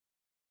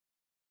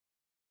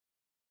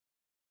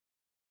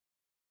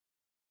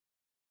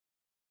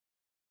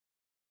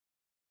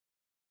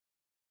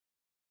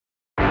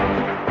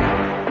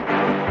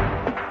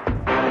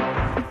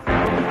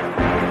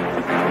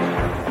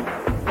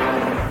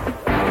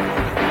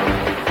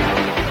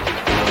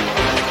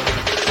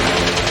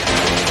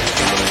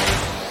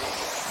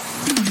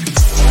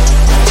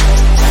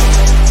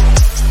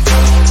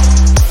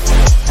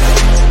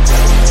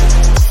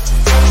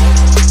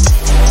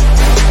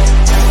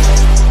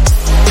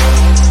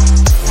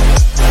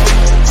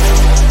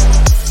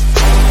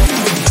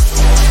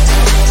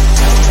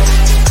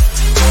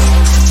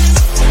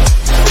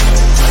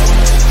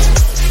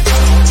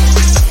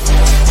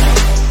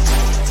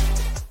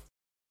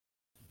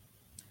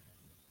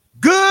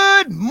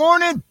Good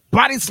morning,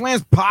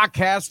 BodySlams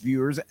podcast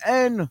viewers,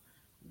 and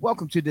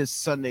welcome to this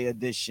Sunday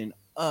edition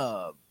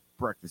of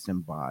Breakfast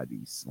and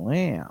Body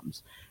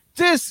Slams.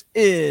 This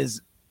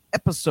is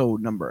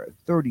episode number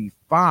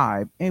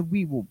 35, and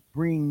we will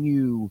bring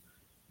you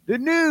the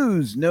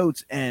news,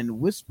 notes, and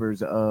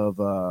whispers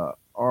of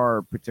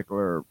our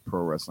particular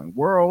pro wrestling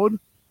world.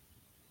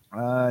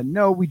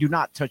 No, we do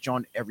not touch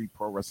on every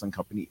pro wrestling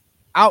company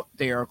out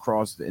there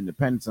across the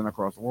independents and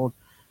across the world.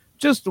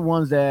 Just the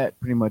ones that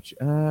pretty much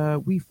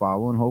we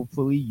follow, and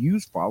hopefully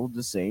you follow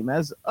the same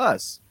as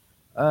us.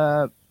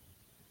 Now,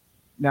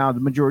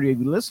 the majority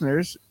of you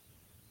listeners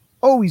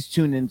always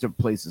tune into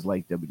places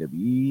like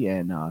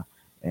WWE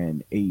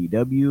and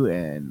AEW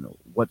and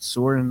What's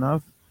Sort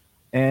Enough.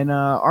 And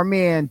our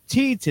man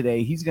T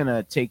today, he's going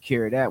to take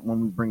care of that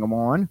when we bring him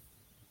on.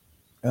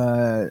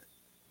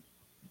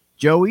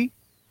 Joey,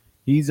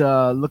 he's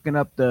looking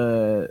up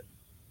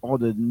all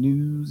the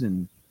news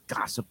and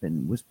gossip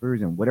and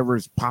whispers and whatever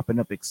is popping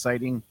up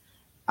exciting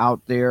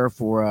out there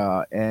for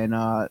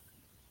the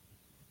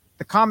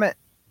comment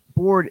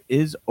board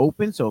is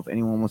open, so if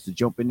anyone wants to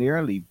jump in there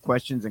and leave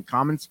questions and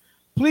comments,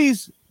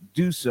 please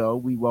do so.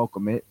 We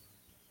welcome it.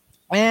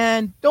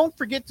 And don't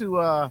forget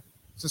to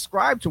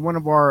subscribe to one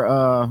of our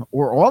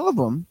or all of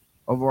them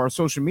of our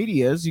social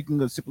medias. You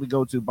can simply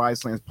go to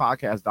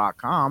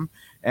BodySlamsPodcast.com,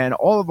 and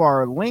all of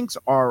our links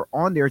are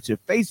on there to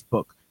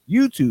Facebook,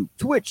 YouTube,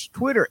 Twitch,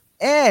 Twitter,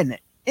 and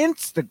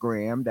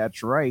Instagram.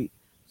 That's right.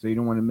 So you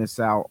don't want to miss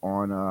out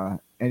on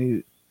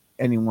any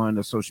one of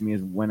the social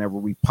medias whenever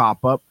we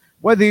pop up.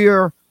 Whether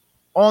you're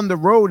on the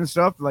road and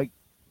stuff, like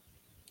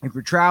if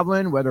you're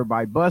traveling, whether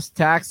by bus,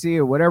 taxi,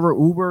 or whatever,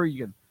 Uber,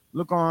 you can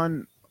look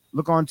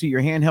onto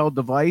your handheld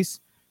device.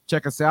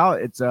 Check us out.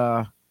 It's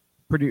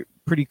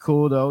pretty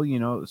cool though, you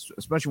know,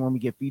 especially when we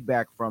get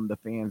feedback from the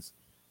fans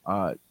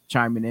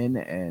chiming in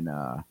and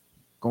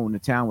going to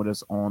town with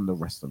us on the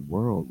wrestling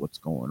world. What's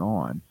going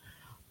on?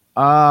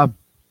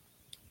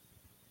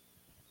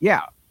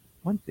 Yeah,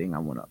 one thing I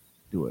want to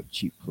do a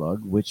cheap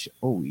plug, which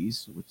you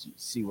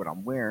see what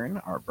I'm wearing,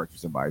 our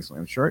Breakfast and Body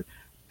Slam shirt,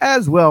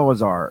 as well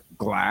as our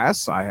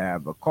glass. I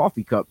have a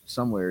coffee cup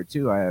somewhere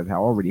too. I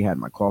already had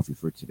my coffee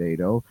for today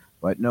though,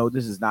 but no,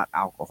 this is not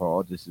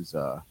alcohol. This is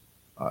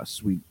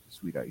sweet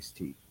iced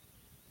tea.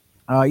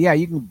 Yeah,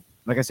 you can,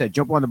 like I said,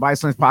 jump on the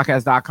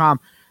BodySlamsPodcast.com,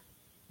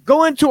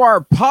 go into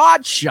our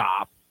pod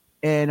shop,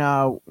 and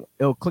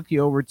it'll click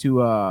you over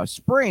to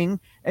Spring,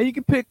 and you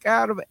can pick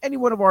out of any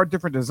one of our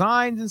different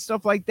designs and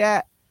stuff like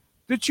that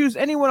to choose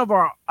any one of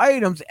our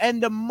items.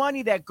 And the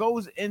money that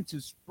goes into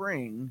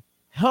Spring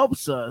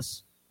helps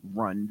us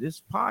run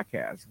this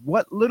podcast.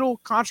 What little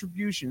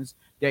contributions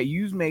that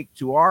you make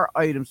to our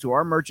items, to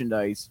our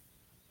merchandise,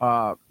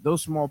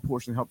 those small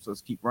portions helps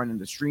us keep running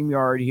the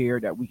StreamYard here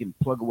that we can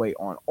plug away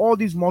on all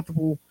these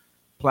multiple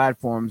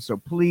platforms. So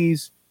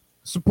please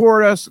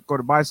support us. Go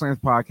to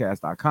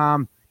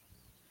BodySlamsPodcast.com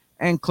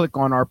and click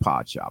on our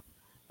pod shop.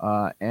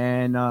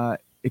 And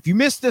if you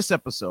missed this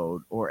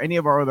episode or any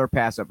of our other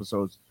past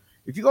episodes,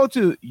 if you go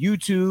to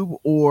YouTube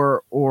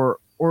or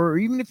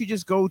even if you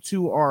just go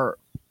to our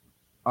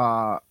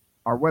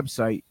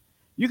website,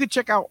 you can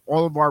check out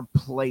all of our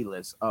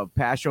playlists of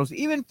past shows,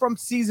 even from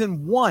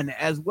season 1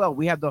 as well.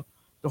 We have the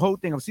whole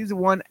thing of season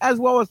 1 as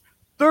well as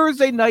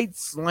Thursday night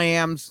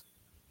slams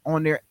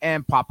on there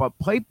and pop-up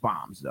plate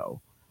bombs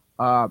though.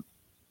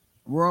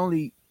 We're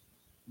only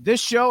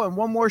this show and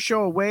one more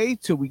show away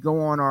till we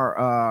go on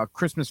our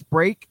Christmas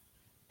break,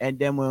 and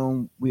then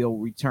when we'll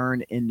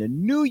return in the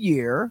new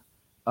year,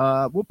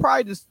 we'll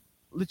probably just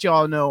let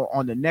y'all know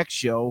on the next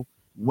show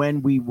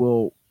when we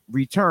will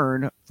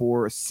return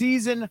for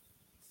season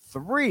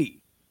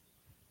 3.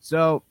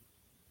 So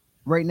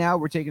right now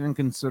we're taking in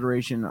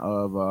consideration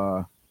of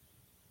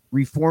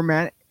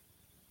reformat.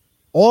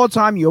 All the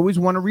time you always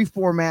want to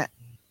reformat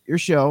your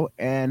show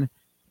and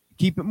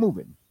keep it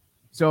moving.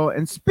 So,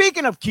 and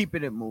speaking of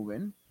keeping it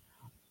moving,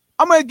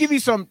 I'm going to give you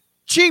some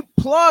cheap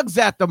plugs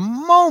at the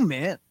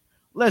moment.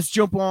 Let's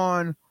jump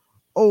on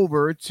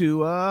over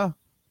to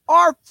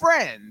our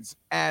friends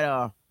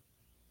at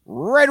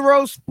Red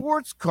Rose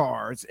Sports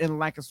Cards in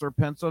Lancaster,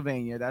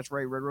 Pennsylvania. That's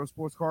right,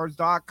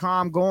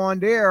 redrosesportscards.com. Go on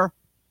there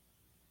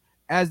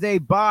as they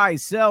buy,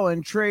 sell,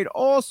 and trade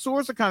all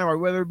sorts of kind of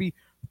art, whether it be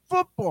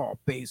football,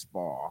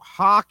 baseball,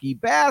 hockey,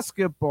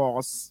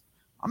 basketball.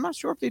 I'm not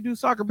sure if they do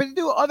soccer, but they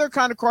do other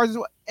kind of cards as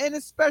well, and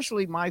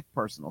especially my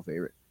personal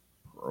favorite,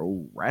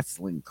 pro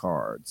wrestling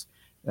cards.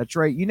 That's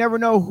right. You never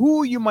know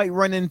who you might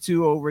run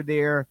into over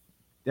there.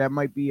 That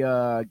might be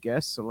a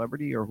guest,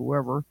 celebrity, or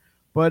whoever.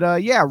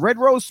 But yeah, Red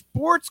Rose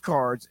Sports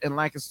Cards in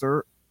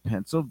Lancaster,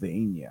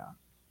 Pennsylvania.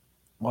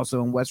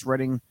 Also in West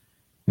Reading,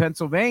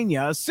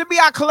 Pennsylvania,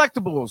 Symbiote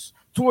Collectibles,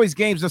 toys,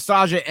 games,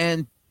 nostalgia,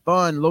 and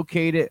fun,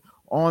 located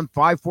on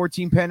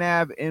 514 Penn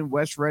Ave in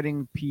West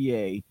Reading,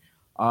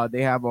 PA.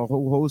 They have a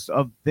whole host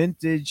of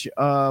vintage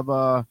of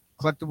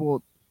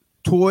collectible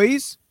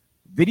toys,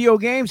 video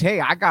games.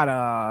 Hey, I got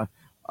a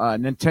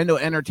Nintendo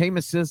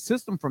Entertainment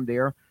System from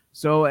there.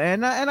 So,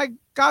 and I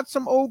got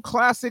some old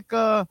classic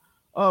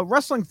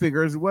wrestling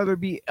figures, whether it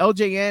be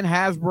LJN,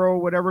 Hasbro,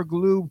 whatever,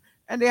 Glue,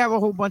 and they have a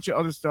whole bunch of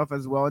other stuff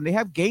as well. And they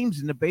have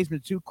games in the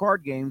basement too,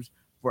 card games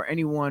for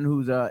anyone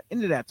who's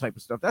into that type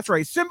of stuff. That's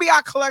right,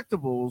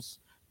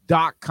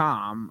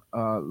 symbiotecollectibles.com,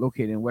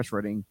 located in West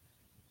Reading,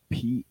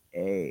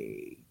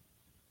 PA.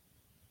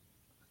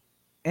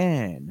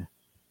 And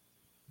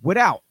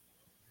without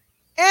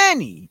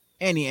any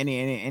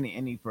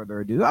further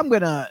ado, I'm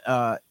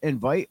gonna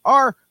invite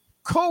our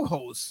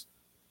co-host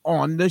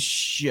on the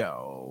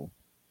show,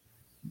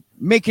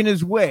 making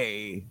his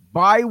way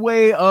by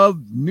way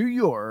of New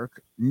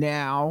York.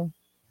 Now,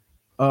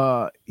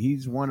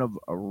 he's one of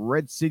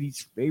Red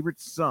City's favorite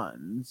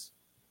sons.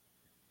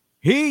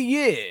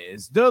 He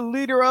is the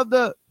leader of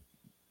the,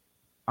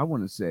 I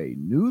want to say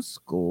new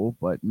school,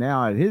 but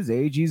now at his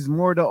age, he's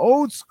more the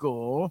old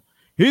school.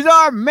 He's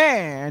our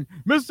man,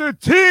 Mr.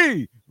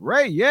 T.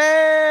 Reyes.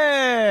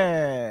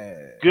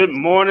 Good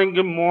morning,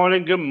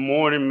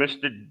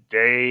 Mr.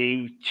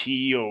 Dave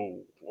Chio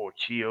or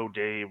Chio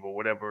Dave or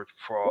whatever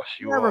Frost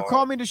you Whatever, are.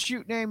 call me the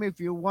shoot name if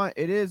you want.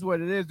 It is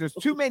what it is. There's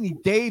too many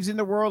Daves in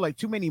the world, like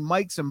too many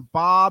Mikes and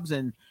Bobs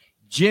and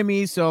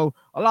Jimmy. So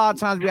a lot of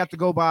times we have to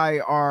go by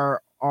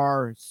our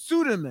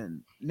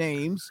pseudonym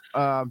names.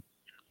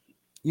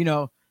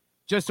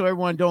 Just so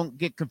everyone don't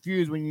get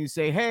confused when you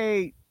say,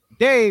 "Hey,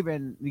 Dave,"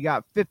 and you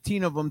got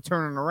 15 of them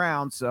turning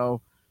around.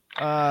 So,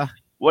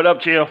 What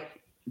up, Chio?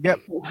 yep.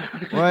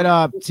 What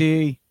up,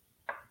 T?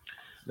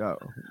 So,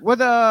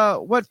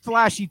 what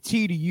flashy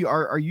T do you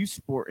are you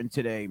sporting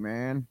today,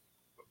 man?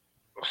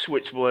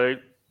 Switchblade.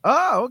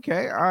 Oh,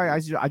 okay. All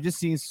right. I just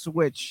seen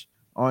Switch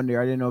on there.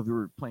 I didn't know if you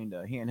were playing the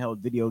handheld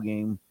video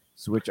game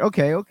Switch.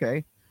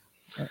 Okay.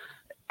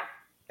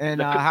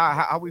 And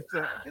how we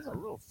feel? There's a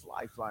little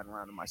fly flying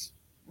around in my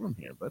room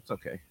here, but it's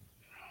okay.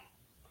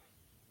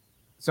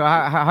 So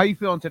how you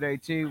feeling today,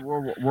 T?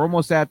 We're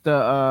almost at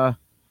the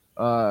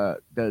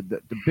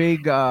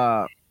big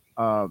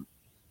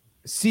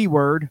C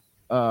word,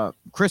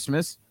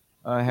 Christmas.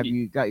 Have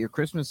you got your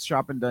Christmas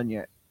shopping done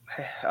yet?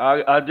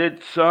 I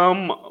did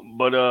some,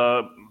 but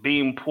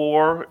being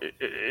poor,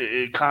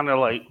 it kind of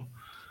like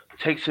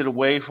takes it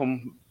away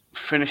from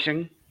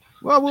finishing.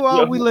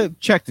 Well, we live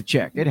check to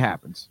check. It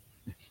happens.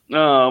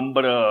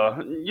 But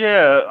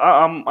yeah,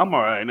 I'm all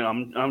right.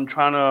 I'm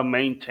trying to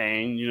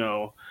maintain.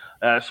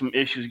 Some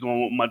issues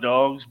going with my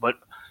dogs, but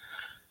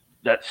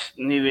that's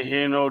neither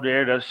here nor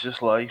there. That's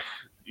just life.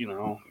 You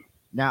know.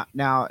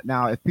 Now,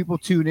 if people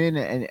tune in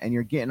and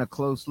you're getting a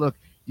close look,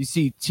 you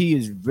see T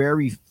is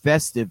very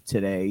festive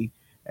today.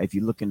 If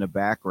you look in the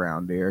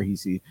background there,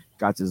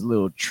 got this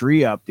little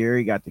tree up there.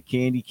 He got the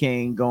candy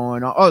cane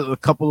going on. Oh, a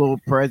couple little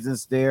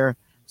presents there.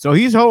 So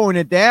he's holding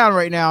it down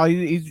right now.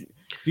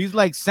 He's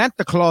like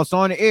Santa Claus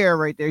on the air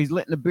right there. He's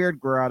letting the beard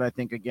grow out, I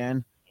think,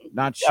 again.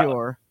 Not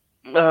sure.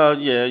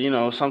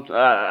 Yeah. Something.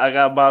 I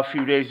got about a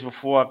few days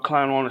before I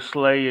climb on a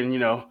sleigh and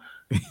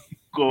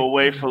go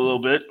away for a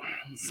little bit.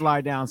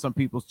 Slide down some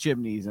people's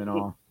chimneys and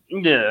all.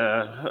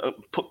 Yeah,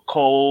 put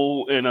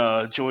coal in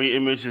a joint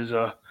image as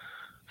a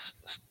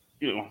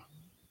you know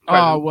Oh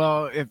present.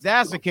 well, if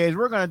that's the case,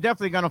 we're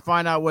definitely gonna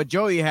find out what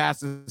Joey has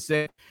to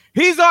say.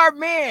 He's our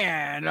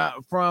man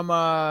from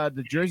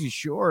the Jersey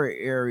Shore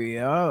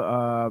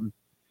area,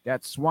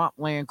 that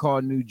swampland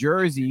called New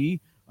Jersey.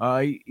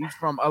 He's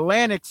from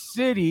Atlantic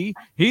City.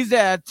 He's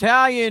that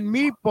Italian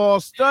meatball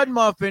stud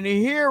muffin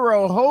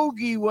hero,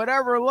 hoagie,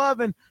 whatever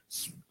loving,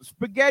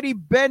 spaghetti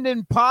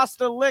bending,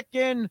 pasta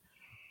licking.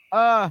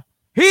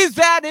 He's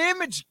that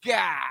image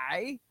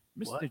guy,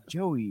 Mr. What?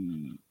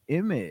 Joey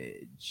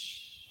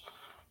Image.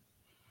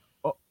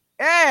 Oh,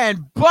 and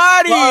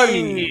Buddy.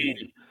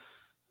 Buddy,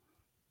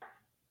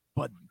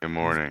 But Good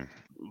morning.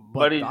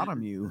 buddy,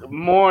 you.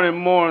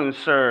 morning,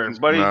 sir, He's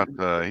buddy.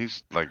 not.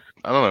 He's like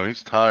I don't know.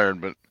 He's tired,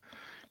 but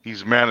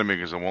he's mad at me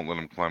because I won't let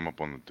him climb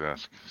up on the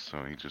desk.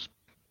 So he's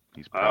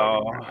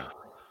pouting right Uh, now.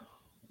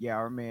 Yeah,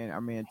 our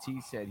man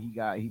T said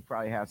he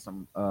probably has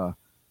some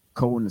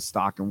coal in the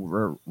stock and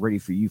we're ready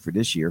for you for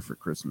this year for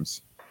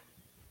Christmas.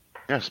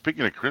 Yeah.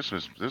 Speaking of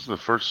Christmas, this is the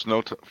first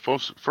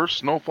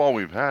snowfall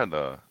we've had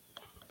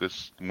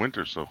this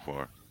winter so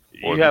far.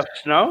 Or you this. have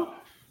snow?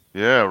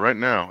 Yeah, right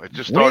now. It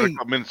just started a Wait,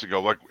 couple minutes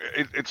ago. Like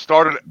it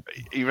started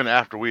even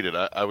after we did.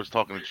 I was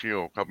talking to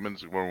Chio a couple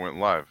minutes ago when we went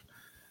live,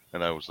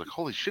 and I was like,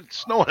 "Holy shit, it's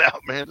snowing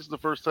out, man! This is the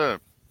first time."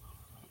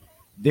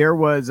 there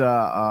was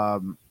a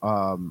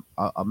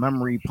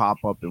memory pop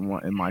up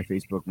in my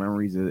Facebook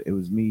memories. It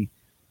was me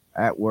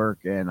at work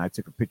and I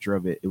took a picture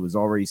of it. It was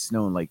already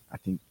snowing, like I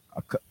think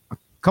a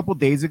couple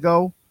days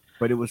ago,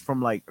 but it was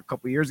from like a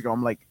couple years ago.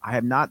 I'm like, I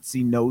have not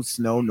seen no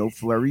snow, no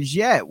flurries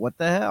yet. What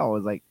the hell? I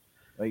was like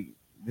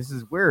this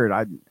is weird.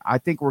 I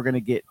think we're gonna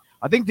get.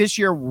 I think this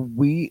year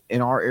we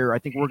in our area. I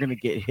think we're gonna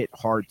get hit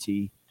hard,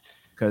 T,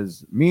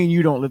 because me and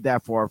you don't live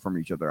that far from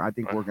each other. I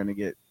think we're gonna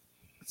get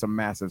some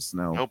massive I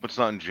snow. hope it's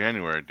not in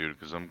January, dude,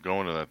 because I'm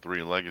going to that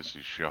Three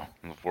Legacy show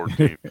on the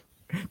 14th.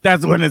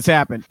 That's when it's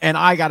happened, and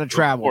I got to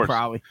travel course.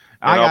 probably.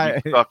 And I I'll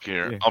be got stuck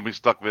here. yeah. I'll be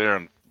stuck there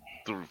in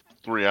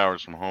 3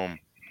 hours from home.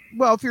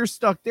 Well, if you're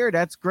stuck there,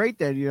 that's great.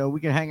 Then we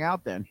can hang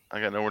out. Then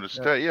I got nowhere to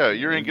stay. Yeah,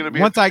 you ain't gonna be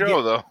at once the I show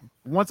get though.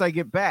 once I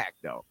get back,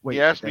 though. He Wait,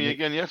 but asked then me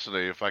again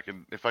yesterday if I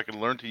could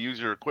learn to use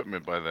your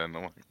equipment by then.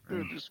 I'm like,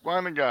 dude, just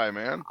find a guy,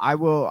 man. I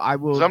will. I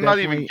will Because I'm not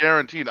even definitely.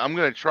 guaranteed. I'm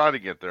gonna try to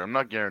get there. I'm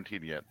not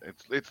guaranteed yet.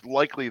 It's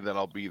likely that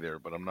I'll be there,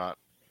 but I'm not,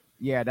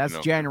 Yeah, that's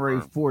January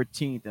confirmed.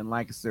 14th in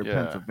Lancaster, Yeah.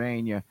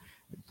 Pennsylvania.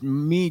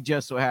 Me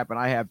just so happened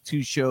I have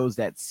two shows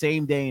that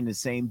same day in the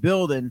same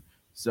building,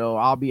 so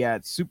I'll be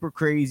at Super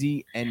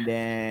Crazy, and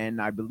then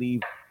I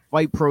believe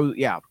Fight Pro.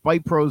 Yeah,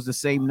 Fight Pro's the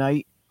same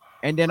night,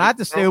 and then I have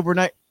to stay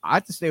overnight. I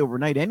have to stay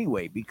overnight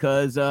anyway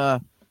because uh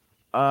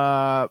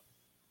the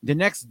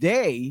next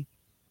day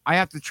I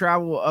have to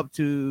travel up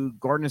to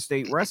Garden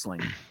State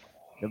Wrestling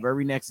the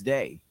very next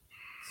day.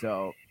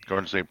 So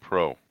Garden State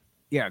Pro.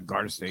 yeah,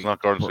 Garden It's State.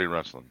 not Garden State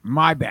Wrestling.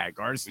 My bad,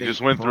 Garden State. You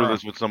just went through Pro.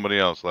 this with somebody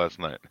else last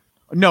night.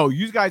 No,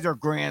 you guys are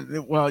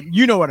grand. Well,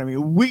 you know what I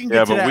mean. We can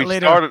get to that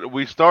later.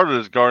 We started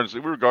as Garden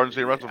State. We were Garden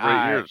State Wrestling for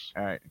 8 years.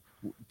 All right.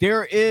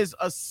 There is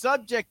a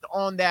subject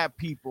on that,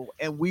 people,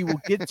 and we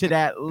will get to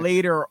that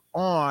later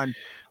on.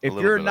 If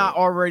you're not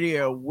already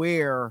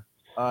aware,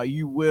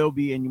 you will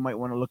be, and you might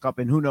want to look up.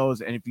 And who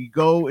knows? And if you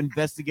go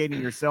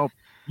investigating yourself,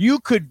 you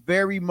could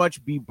very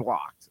much be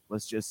blocked.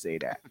 Let's just say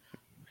that.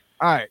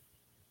 All right.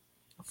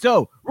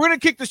 So we're gonna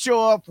kick the show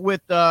off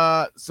with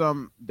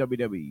some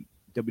WWE,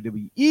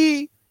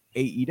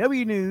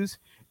 AEW news,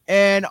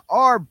 and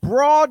our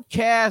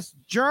broadcast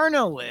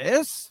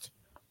journalist,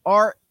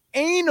 our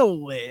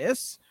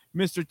analyst,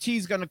 Mr. T,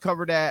 is going to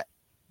cover that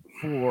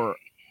for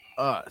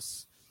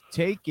us.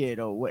 Take it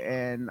away,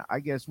 and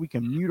I guess we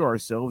can mute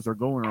ourselves or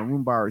go in our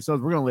room by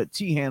ourselves. We're going to let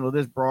T handle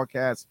this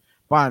broadcast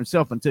by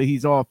himself until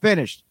he's all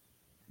finished.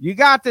 You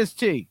got this,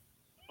 T.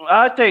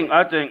 I think.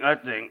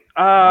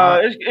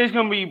 It's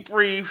gonna be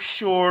brief,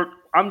 short.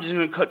 I'm just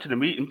gonna cut to the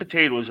meat and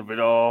potatoes of it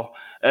all.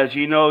 As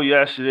you know,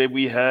 yesterday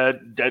we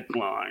had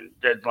Deadline.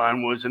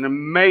 Deadline was an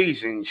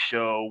amazing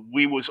show.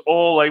 We was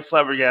all like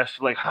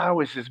flabbergasted, like how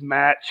is this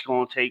match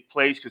gonna take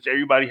place? Because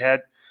everybody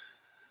had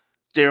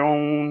their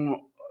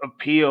own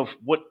appeal of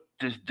what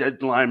this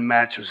Deadline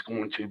match was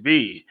going to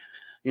be.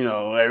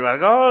 Everybody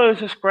like, oh,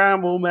 it's a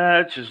scramble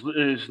match.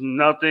 Is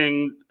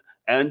nothing,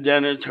 and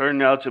then it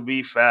turned out to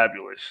be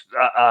fabulous.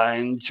 I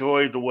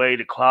enjoyed the way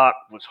the clock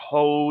was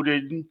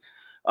holding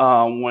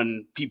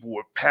when people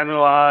were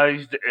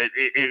penalized.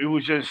 It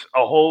was just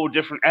a whole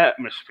different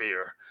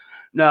atmosphere.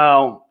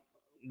 Now,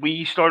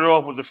 we started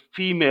off with the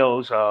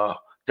females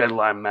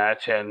Deadline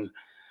match, and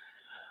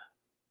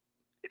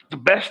the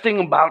best thing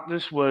about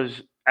this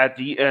was at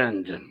the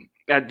end.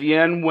 At the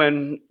end,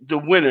 when the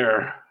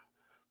winner,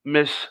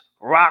 Miss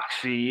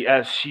Roxy,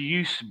 as she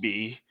used to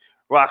be,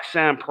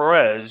 Roxanne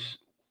Perez,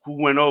 who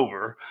went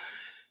over,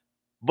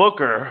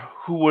 Booker,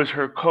 who was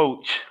her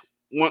coach,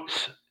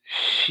 once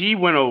she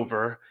went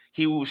over,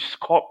 he was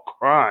caught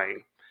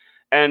crying.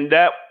 And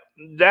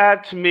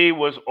that to me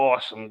was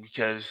awesome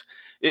because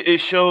it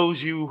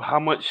shows you how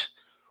much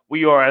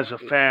we are as a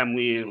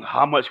family and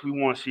how much we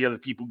want to see other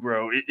people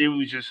grow. It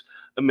was just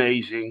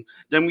amazing.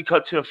 Then we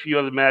cut to a few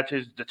other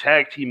matches. The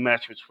tag team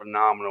match was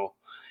phenomenal.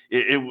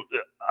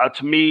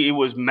 To me, it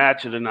was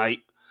match of the night.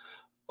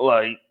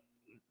 Like,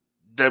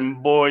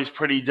 them boys,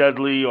 Pretty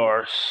Deadly,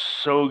 are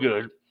so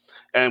good,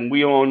 and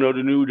we all know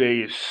the New Day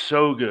is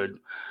so good.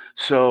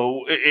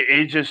 So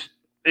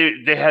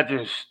they had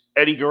this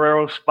Eddie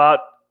Guerrero spot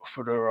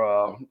for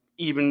their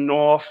even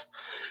off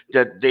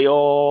that they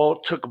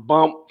all took a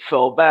bump,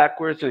 fell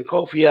backwards, and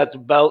Kofi had the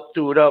belt,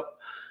 threw it up,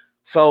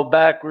 fell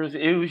backwards.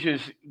 It was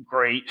just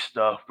great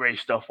stuff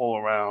all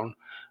around.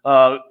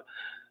 Uh,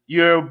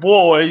 your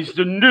boys,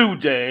 the New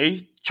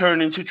Day,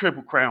 turned into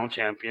Triple Crown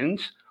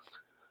champions.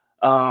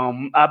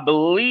 I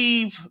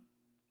believe.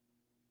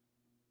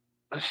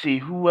 Let's see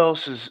who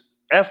else is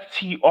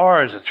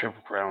FTR is a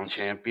Triple Crown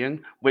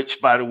champion.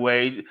 Which, by the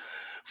way,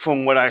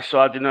 from what I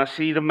saw, I did not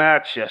see the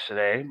match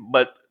yesterday,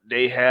 but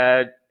they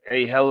had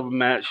a hell of a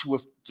match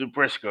with the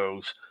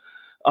Briscoes.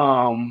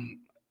 Um,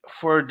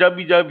 for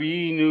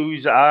WWE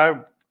news,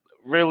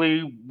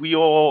 we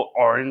all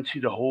are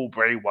into the whole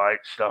Bray Wyatt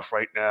stuff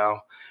right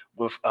now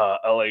with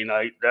LA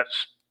Knight.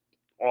 That's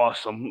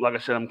awesome. Like I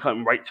said, I'm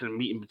cutting right to the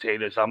meat and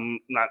potatoes. I'm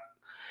not.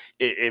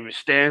 If it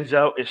stands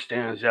out, it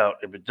stands out.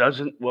 If it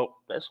doesn't, well,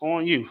 that's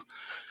on you.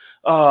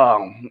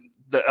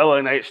 The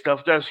LA Knight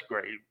stuff, that's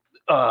great.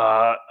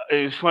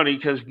 It's funny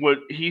because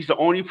he's the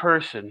only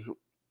person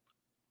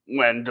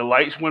when the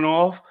lights went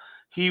off,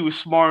 he was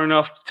smart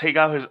enough to take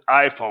out his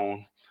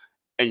iPhone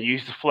and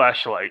use the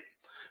flashlight.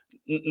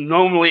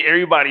 Normally,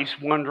 everybody's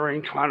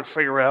wondering, trying to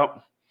figure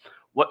out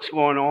what's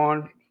going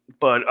on.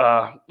 But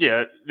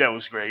yeah, that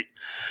was great.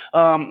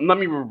 Let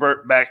me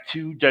revert back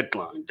to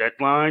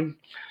Deadline.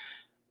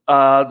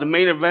 The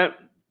main event,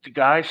 the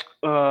guys'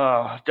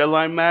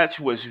 Deadline match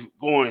was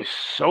going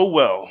so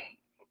well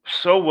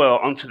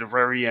until the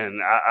very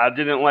end. I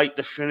didn't like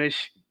the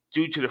finish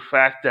due to the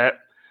fact that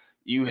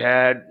you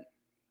had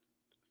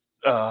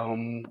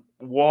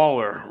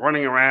Waller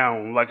running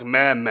around like a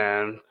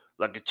madman,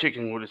 like a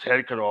chicken with his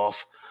head cut off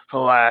for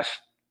the last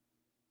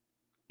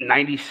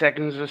 90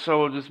 seconds or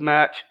so of this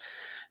match.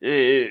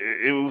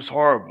 It was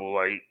horrible.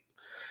 Like,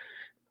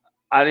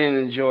 I didn't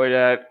enjoy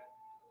that.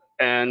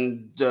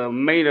 And the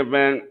main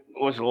event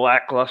was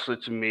lackluster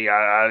to me.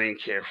 I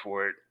didn't care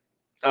for it.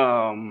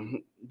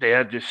 They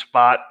had this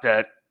spot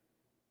that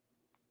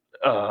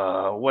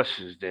what's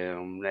his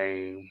damn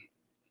name?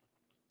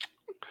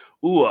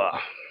 Ooh,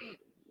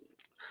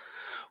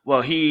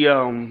 well, he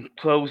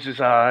closed his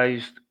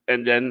eyes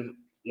and then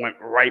went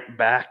right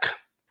back,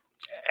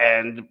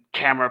 and the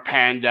camera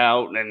panned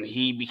out, and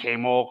he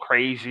became all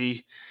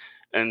crazy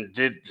and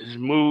did his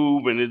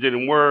move, and it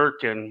didn't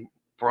work, and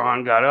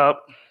Braun got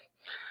up.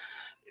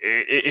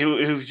 It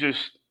was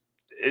just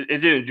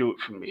it didn't do it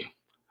for me.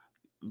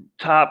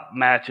 Top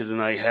match of the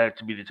night had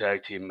to be the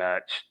tag team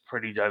match,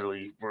 Pretty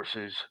Deadly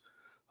versus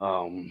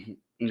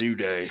New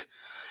Day.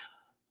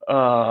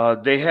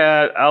 They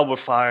had Alba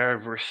Fire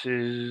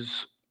versus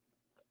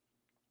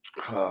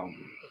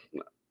um,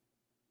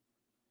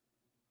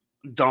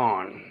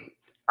 Dawn,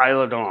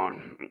 Isla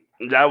Dawn.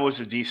 That was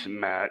a decent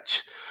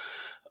match.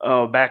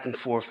 Back and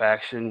forth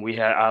action. We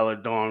had Isla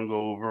Dawn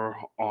go over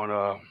on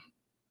a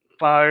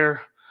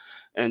fire.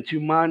 And to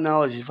my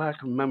knowledge, if I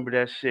can remember,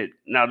 that's it.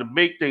 Now, the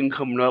big thing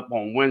coming up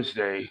on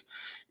Wednesday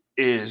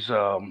is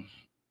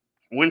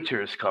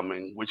Winter is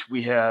coming, which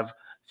we have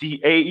the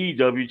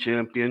AEW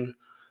champion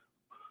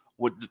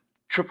with the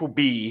Triple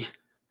B,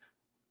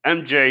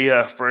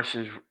 MJF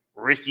versus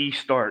Ricky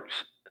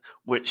Starks,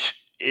 which,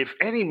 if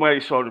anybody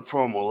saw the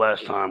promo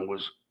last time,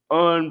 was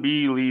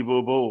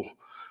unbelievable.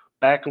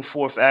 Back and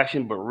forth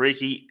action, but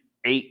Ricky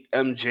ate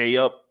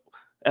MJF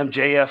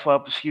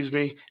up, excuse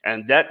me,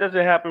 and that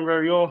doesn't happen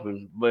very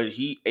often. But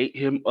he ate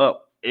him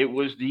up. It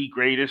was the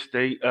greatest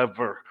thing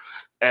ever,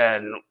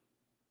 and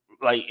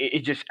like it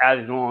just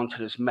added on to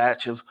this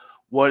match of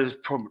what is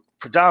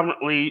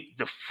predominantly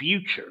the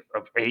future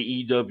of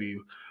AEW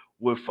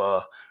with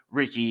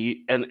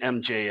Ricky and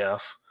MJF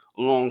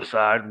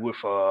alongside with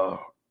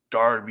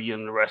Darby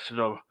and the rest of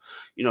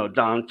the,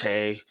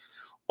 Dante,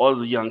 all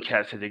the young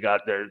cats that they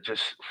got there,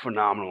 just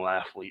phenomenal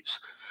athletes.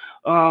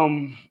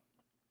 Um,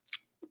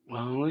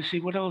 well, let's see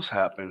what else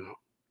happened.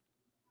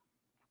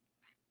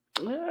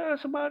 Yeah,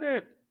 that's about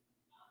it.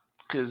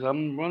 Cause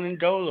I'm running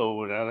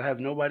dolo and I have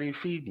nobody to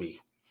feed me.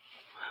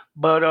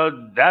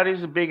 But that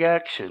is a big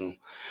action,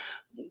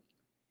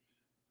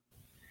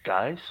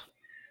 guys.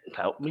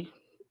 Help me.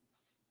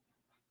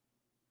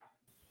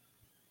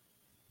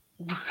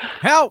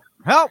 Help!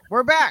 Help!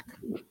 We're back.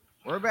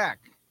 We're back.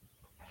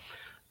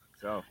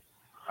 So,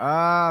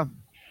 I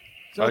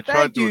tried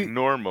thank to you.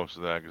 ignore most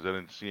of that because I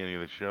didn't see any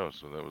of the show,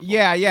 so that was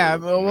Yeah.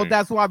 for Well, me.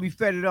 that's why we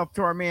fed it up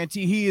to our man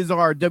T. He is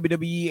our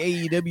WWE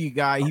AEW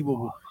guy. He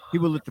will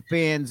let the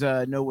fans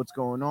know what's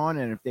going on,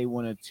 and if they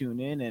want to tune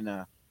in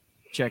and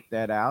check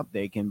that out,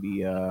 they can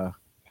be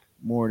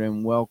more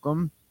than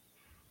welcome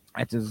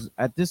at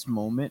this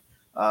moment.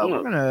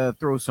 We're gonna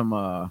throw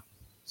some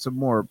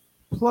more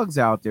plugs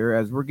out there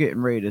as we're getting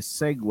ready to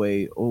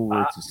segue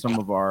over to some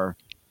of our.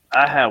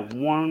 I have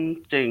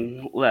one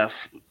thing left,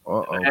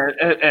 Uh-oh.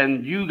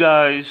 and you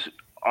guys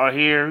are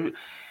here.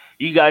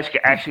 You guys can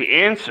actually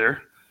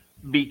answer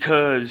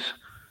because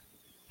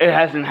it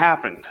hasn't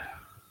happened.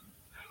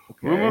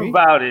 Okay. Rumor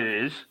about it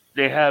is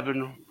they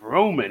having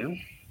Roman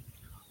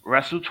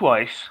wrestle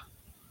twice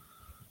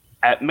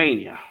at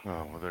Mania.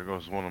 Oh, well, there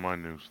goes one of my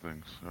news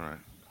things. All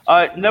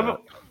right. Never.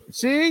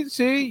 See,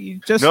 you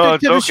just No,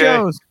 stick it's to the okay.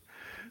 shows.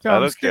 I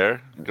don't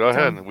care. Go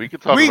ahead. We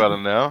can talk about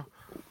it now.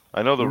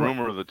 I know the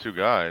rumor of the two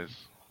guys.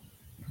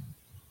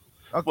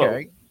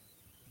 Okay.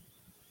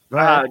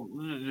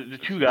 The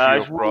two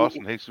guys. Gio Frost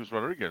and Jesus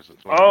Rodriguez.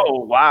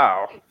 Oh,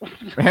 wow.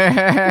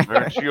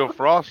 Gio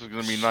Frost is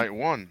going to be night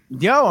one.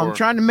 Yo, I'm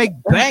trying to make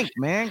bank,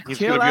 man. He's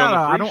going to be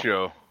on the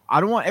pre-show. I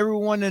don't want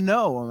everyone to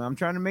know. I'm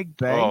trying to make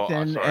bank,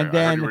 and I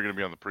then heard you were going to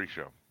be on the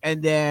pre-show.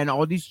 And then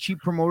all these cheap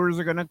promoters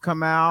are gonna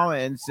come out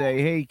and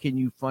say, "Hey, can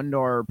you fund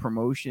our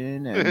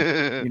promotion?"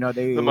 And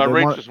my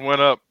rates just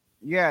went up.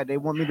 Yeah, they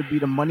want me to be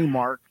the money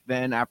mark.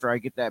 Then after I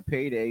get that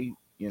payday,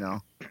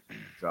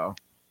 so,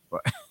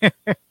 but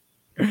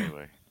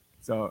anyway,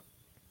 so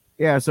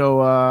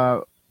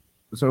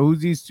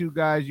who's these two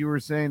guys you were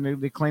saying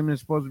they claim they're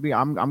supposed to be?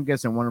 I'm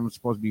guessing one of them is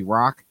supposed to be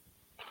Rock.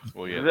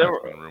 Well, yeah, that's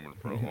been rumored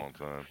for a long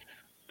time.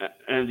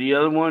 And the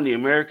other one, the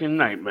American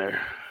Nightmare,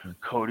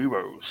 Cody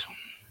Rhodes.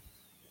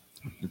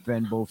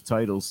 Defend both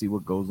titles, see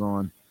what goes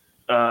on.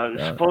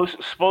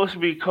 Supposed to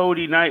be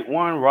Cody night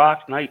 1,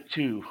 Rock night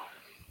 2.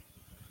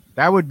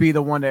 That would be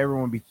the one that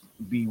everyone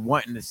be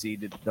wanting to see,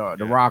 the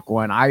Rock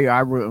one.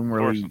 I wouldn't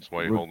really. That's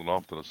why you're holding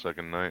off to the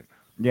second night.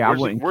 Yeah,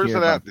 where's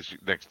it at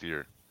next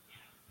year?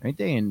 Ain't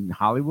they in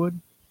Hollywood?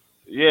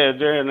 Yeah,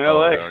 they're in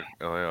LA.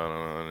 LA,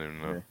 I don't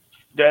even know.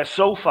 That's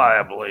SoFi,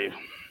 I believe.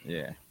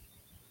 Yeah.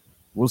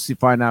 We'll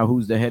find out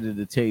who's the head of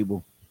the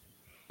table.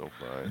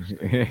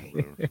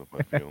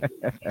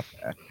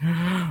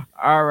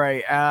 All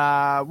right.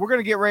 We're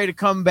gonna get ready to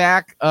come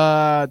back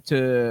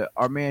to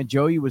our man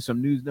Joey with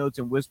some news notes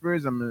and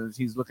whispers.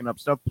 He's looking up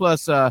stuff.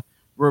 Plus,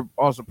 we're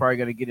also probably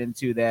going to get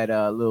into that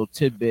little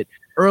tidbit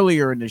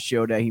earlier in the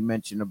show that he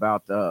mentioned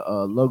about the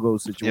logo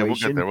Yeah, we'll get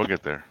situation. there. We'll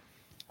get there.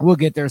 We'll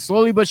get there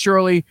slowly but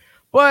surely.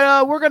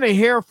 But we're going to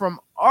hear from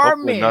our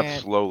Hopefully not man.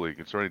 slowly.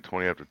 It's already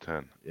 20 after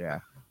 10. Yeah.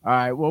 All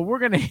right. Well, we're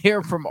going to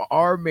hear from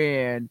our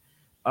man,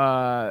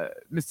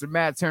 Mr.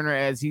 Matt Turner,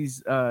 as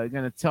he's going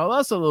to tell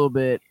us a little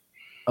bit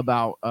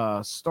about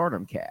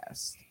Stardom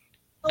Cast.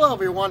 Hello,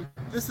 everyone.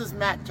 This is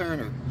Matt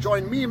Turner.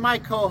 Join me and my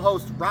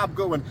co-host Rob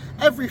Goodwin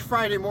every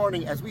Friday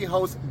morning as we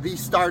host the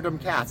Stardom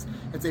Cast.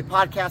 It's a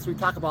podcast we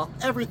talk about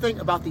everything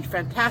about the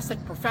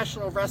fantastic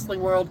professional wrestling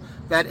world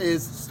that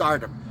is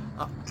Stardom.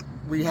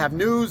 We have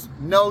news,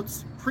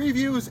 notes,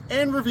 previews,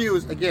 and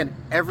reviews again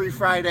every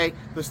Friday.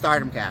 The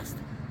Stardom Cast.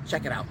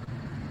 Check it out.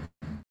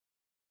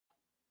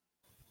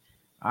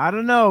 I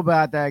don't know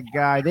about that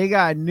guy. They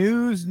got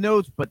news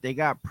notes, but they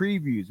got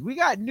previews. We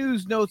got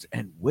news notes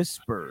and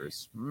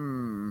whispers. I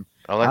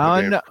like I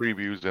when don't they have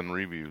previews and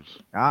reviews.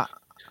 I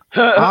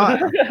I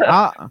like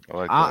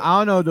that. I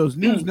don't know those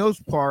news notes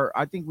part.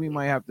 I think we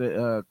might have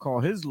to call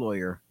his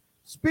lawyer.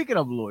 Speaking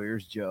of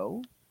lawyers,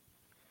 Joe.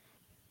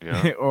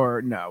 Yeah.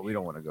 Or no, we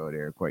don't want to go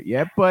there quite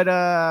yet. But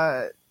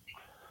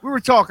we were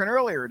talking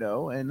earlier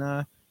though, and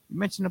you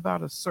mentioned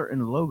about a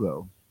certain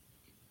logo.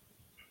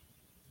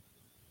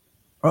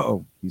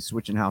 Uh-oh, he's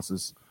switching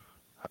houses.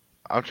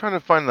 I'm trying to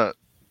find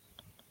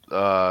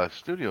that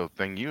studio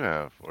thing you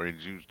have, or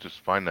did you just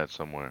find that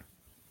somewhere?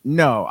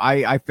 No,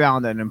 I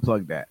found that and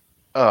unplugged that.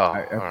 Oh, All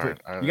right.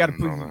 You got to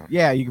put.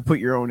 Yeah, you can put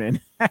your own in.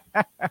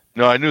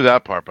 No, I knew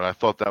that part, but I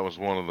thought that was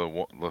one of the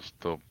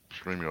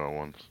StreamYard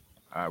ones.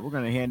 All right, we're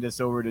gonna hand this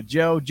over to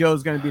Joe.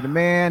 Joe's gonna be the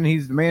man.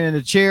 He's the man in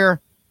the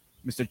chair,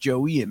 Mr.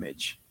 Joey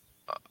Image.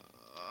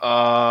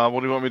 What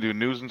do you want me to do?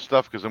 News and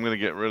stuff? Because I'm gonna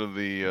get rid of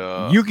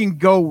the. You can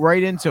go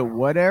right into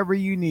whatever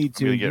you need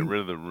to. I'm gonna get rid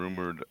of the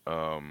rumored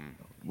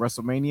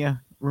WrestleMania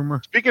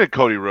rumor. Speaking of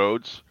Cody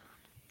Rhodes,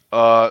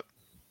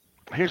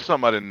 here's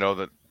something I didn't know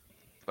that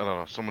I don't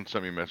know. Someone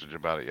sent me a message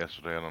about it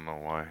yesterday. I don't know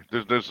why.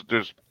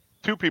 There's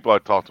two people I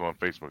talked to on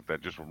Facebook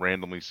that just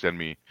randomly send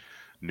me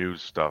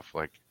news stuff,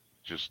 like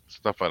just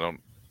stuff I don't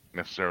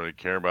necessarily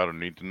care about or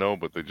need to know,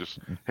 but they just,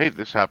 hey,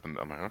 this happened.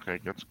 I'm like, okay,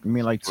 that's. You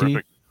mean like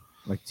terrific.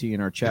 T? Like T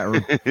in our chat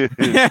room.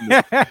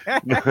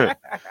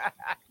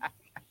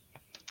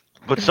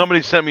 But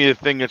somebody sent me a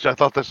thing which I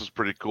thought this was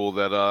pretty cool.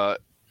 That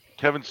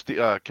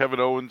Kevin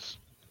Owens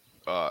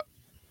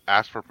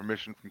asked for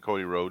permission from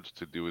Cody Rhodes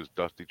to do his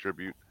Dusty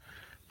tribute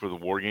for the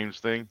War Games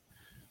thing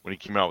when he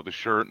came out with the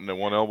shirt and the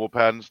one elbow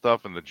pad and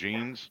stuff and the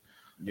jeans.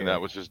 Yeah. And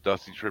that was his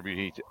Dusty tribute.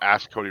 He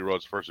asked Cody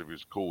Rhodes first if he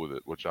was cool with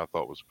it, which I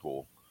thought was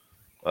cool.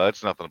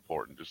 That's nothing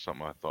important, just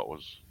something I thought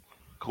was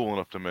cool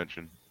enough to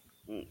mention.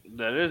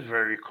 That is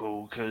very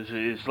cool because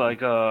it's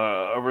like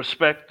a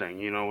respect thing,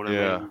 you know what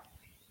I mean?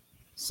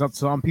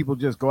 Some people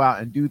just go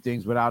out and do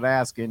things without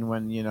asking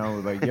when, you know,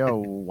 like, yo,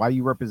 why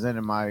you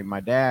representing my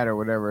dad or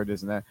whatever it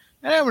is and that.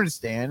 And I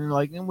understand,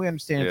 and we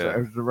understand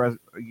the rest,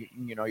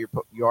 you know, you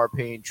are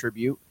paying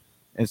tribute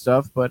and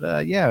stuff, but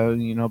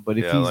you know, but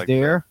if he's like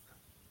there.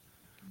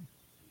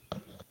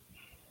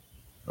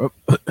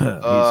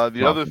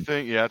 The other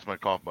thing, that's my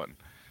cough button.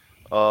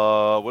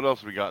 What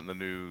else have we got in the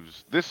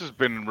news? This has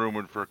been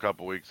rumored for a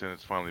couple weeks, and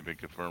it's finally been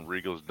confirmed.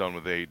 Regal is done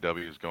with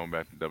AEW. He's going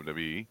back to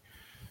WWE.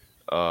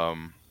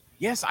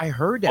 Yes, I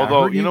heard that.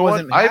 Although, you know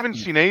what? I haven't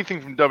seen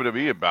anything from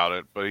WWE about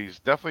it, but he's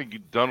definitely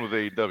done with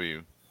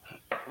AEW.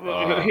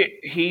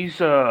 He's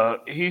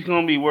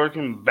going to be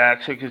working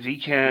back because he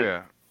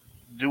can't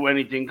do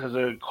anything because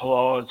of a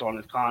clause on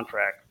his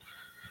contract.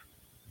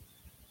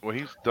 Well,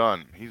 he's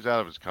done. He's out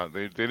of his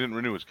contract. They didn't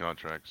renew his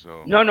contract,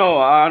 so. No,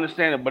 I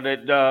understand it, but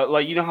it,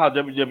 like you know how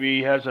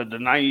WWE has the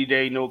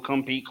 90-day no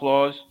compete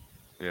clause.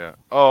 Yeah.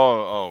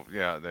 Oh,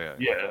 yeah.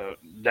 Yeah,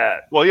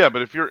 that. Well, yeah,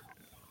 but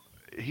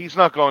he's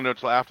not going there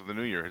until after the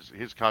New Year.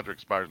 His contract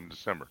expires in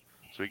December,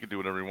 so he can do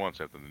whatever he wants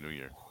after the New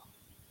Year.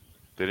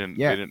 They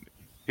didn't.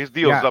 His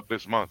deal's up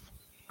this month.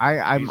 He's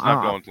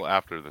not going until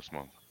after this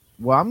month.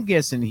 Well, I'm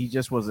guessing he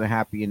just wasn't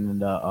happy in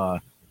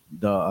the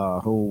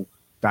whole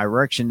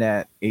direction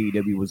that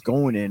AEW was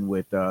going in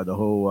with the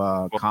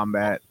whole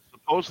combat.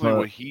 Supposedly,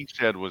 what he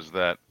said was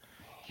that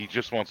he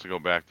just wants to go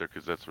back there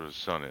because that's where his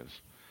son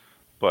is.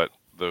 But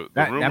the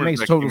rumors that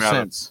makes total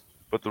sense.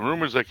 But the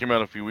rumors that came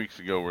out a few weeks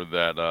ago were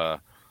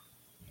that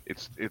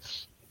it's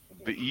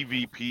the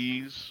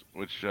EVPs,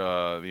 which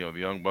the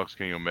Young Bucks,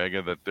 Kenny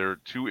Omega, that they're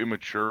too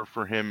immature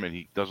for him, and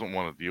he doesn't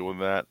want to deal with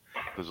that.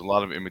 There's a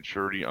lot of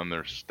immaturity on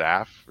their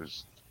staff,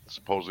 is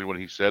supposedly what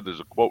he said. There's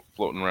a quote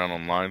floating around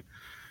online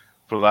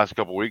for the last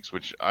couple of weeks,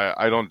 which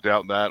I don't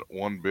doubt that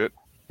one bit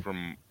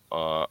from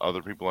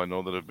other people I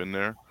know that have been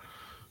there.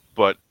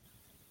 But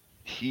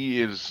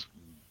he's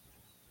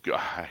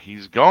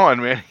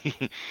gone, man.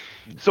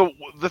 So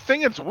the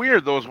thing that's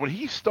weird though is when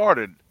he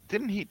started,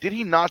 did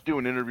he not do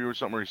an interview or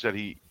something where he said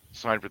he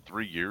signed for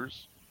 3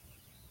 years?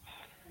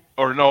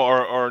 Or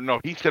no,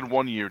 he said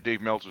 1 year.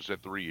 Dave Meltzer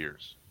said 3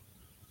 years.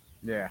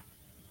 Yeah.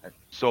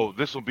 So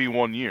this will be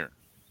 1 year,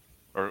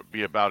 or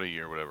be about a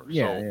year, whatever.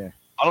 Yeah,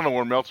 I don't know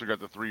where Meltzer got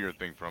the 3-year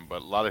thing from,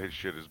 but a lot of his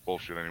shit is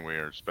bullshit anyway,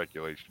 or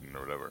speculation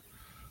or whatever.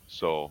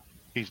 So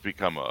he's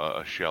become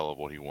a shell of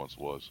what he once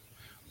was.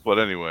 But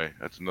anyway,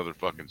 that's another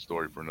fucking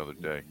story for another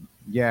day.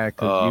 Yeah,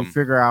 because you Um,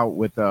 figure out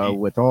with he,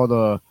 all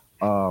the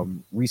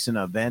recent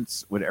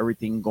events, with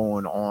everything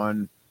going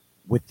on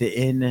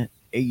within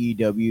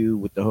AEW,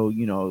 with the whole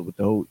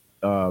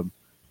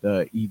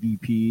the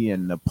EVP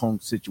and the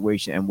Punk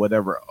situation and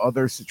whatever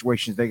other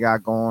situations they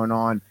got going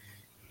on,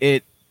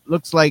 it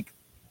looks like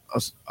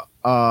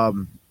a,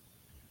 um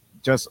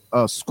just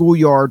a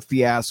schoolyard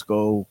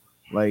fiasco,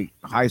 like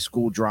high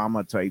school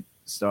drama type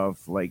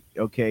stuff. Like,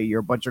 okay, you're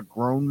a bunch of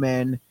grown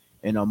men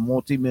in a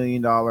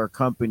multi-million-dollar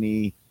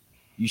company.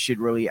 You should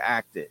really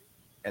act it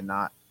and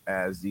not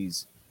as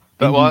these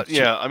indie.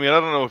 yeah, I mean, I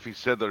don't know if he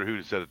said that or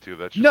who said it to.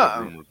 That's just a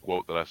No, rumor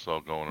quote that I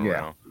saw going yeah,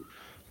 around.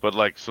 But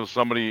like, so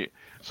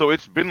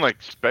it's been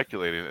like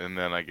speculated, and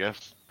then I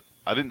guess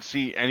I didn't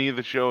see any of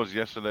the shows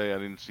yesterday. I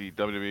didn't see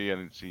WWE. I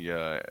didn't see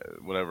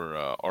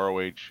whatever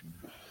ROH.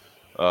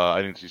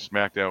 I didn't see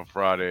SmackDown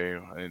Friday.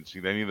 I didn't see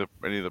any of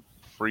the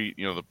free,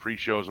 the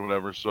pre-shows or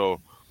whatever. So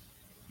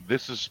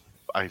this is,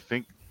 I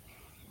think,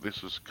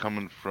 this is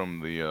coming from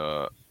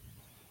the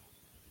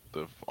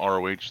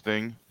ROH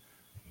thing,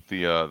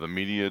 the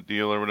media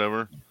deal or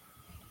whatever,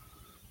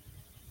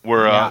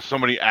 where yeah,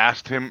 somebody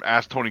asked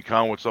Tony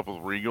Khan what's up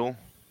with Regal,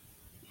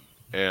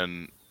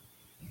 and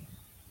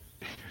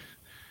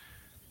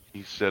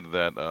he said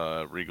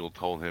that Regal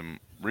told him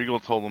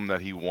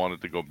that he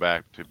wanted to go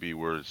back to be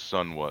where his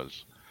son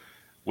was,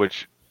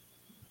 which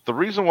the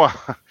reason why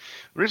the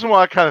reason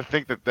why I kind of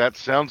think that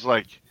sounds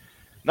like,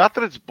 not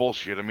that it's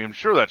bullshit. I mean, I'm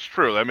sure that's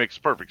true. That makes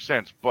perfect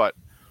sense. But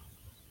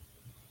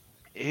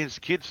his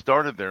kid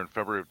started there in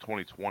February of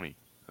 2020.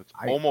 That's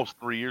I almost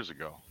 3 years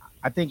ago.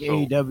 I think So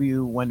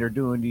AEW, when they're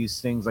doing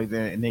these things like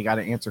that and they got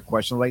to answer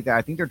questions like that,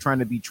 I think they're trying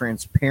to be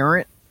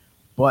transparent,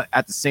 but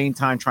at the same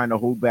time trying to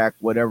hold back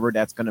whatever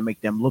that's going to make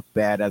them look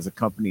bad as a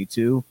company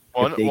too,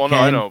 if they well, no, I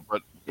can. know,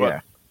 but Yeah,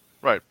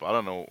 right, but I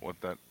don't know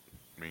what that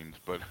means.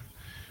 But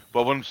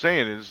what I'm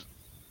saying is,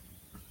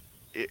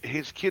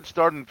 his kid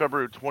started in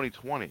February of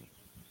 2020.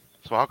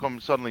 So how come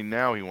suddenly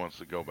now he wants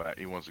to go back?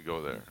 He wants to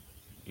go there.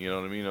 You know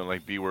what I mean? And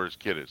like be where his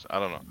kid is. I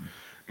don't know.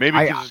 Maybe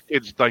I because his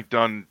kid's like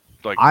done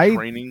like I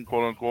training,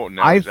 quote unquote. And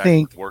now I he's actually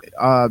think working.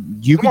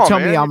 you Come could on, tell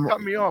me man! You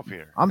cut me off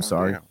here. I'm God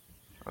sorry. damn.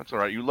 That's all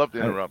right. You love to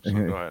interrupt, so go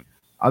ahead.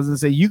 I was gonna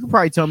say you could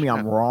probably tell me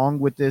I'm wrong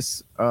with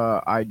this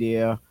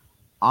idea.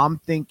 I'm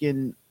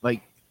thinking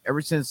like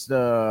ever since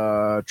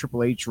the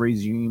Triple H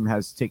regime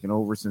has taken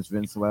over since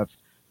Vince left,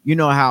 you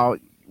know how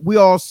we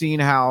all seen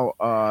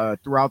how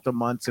throughout the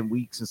months and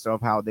weeks and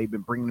stuff how they've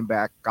been bringing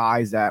back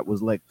guys that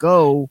was let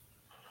go,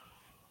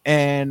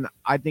 and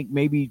I think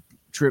maybe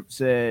Tripp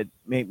said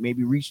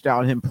maybe reached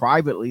out to him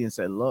privately and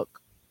said, look,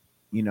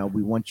 we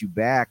want you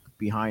back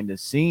behind the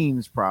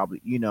scenes,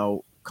 probably,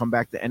 come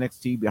back to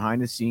NXT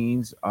behind the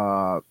scenes.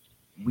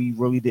 We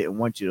really didn't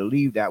want you to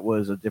leave. That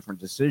was a different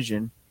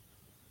decision,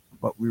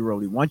 but we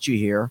really want you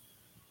here.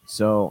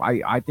 So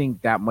I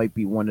think that might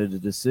be one of the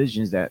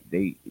decisions that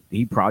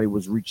he probably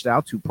was reached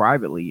out to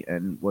privately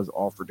and was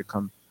offered to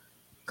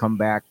come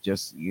back,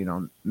 just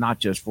not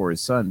just for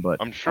his son,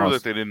 but I'm sure also,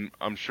 that they didn't.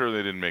 I'm sure they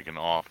didn't make an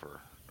offer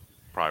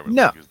privately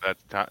no. because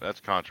that's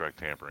contract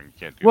tampering. You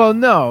can't do Well, that.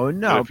 no,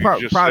 But if you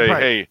just say, probably,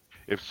 hey,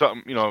 if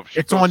something, if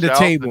shit it's goes on the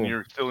south and table.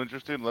 you're still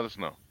interested, let us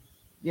know.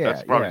 Yeah,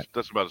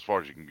 That's about as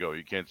far as you can go.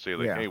 You can't say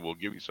like, yeah. hey, we'll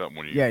give you something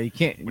when Yeah, you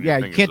can't. when your Yeah,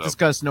 you thing is can't up.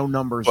 discuss no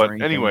numbers or But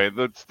anything. anyway,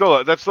 that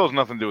still has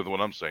nothing to do with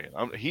what I'm saying.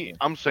 Yeah.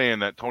 I'm saying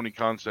that Tony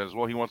Khan says,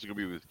 well, he wants to go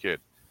be with his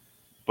kid,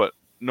 but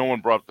no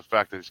one brought up the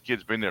fact that his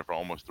kid's been there for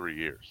almost 3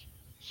 years.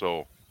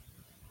 So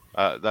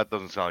that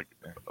doesn't sound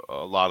like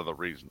a lot of the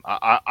reason.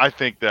 I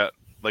think that,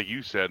 like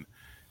you said,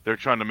 they're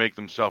trying to make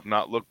themselves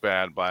not look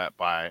bad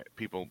by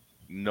people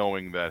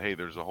knowing that, hey,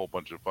 there's a whole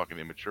bunch of fucking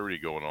immaturity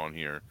going on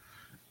here,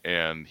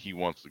 and he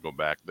wants to go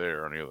back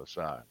there on the other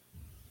side.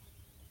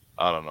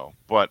 I don't know,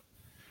 but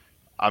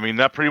I mean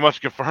that pretty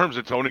much confirms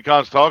it. Tony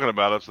Khan's talking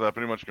about it, so that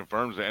pretty much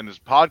confirms it. And his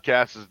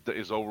podcast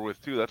is over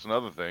with too. That's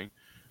another thing.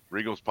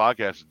 Regal's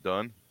podcast is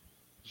done,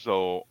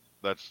 so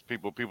that's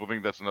people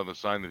think that's another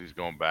sign that he's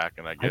going back.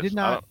 And I I did guess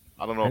not.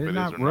 I don't know I if did it is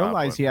not or not.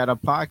 realize But he had a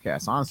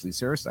podcast. Honestly,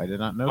 seriously, I did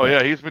not know oh that.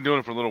 yeah, he's been doing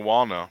it for a little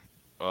while now.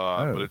 But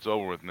Oh, it's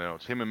over with now.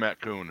 It's him and Matt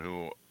Coon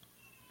who,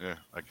 yeah,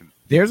 I can.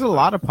 there's a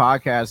lot of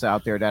podcasts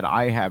out there that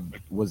I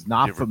was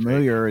not Give or take.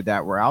 familiar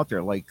that were out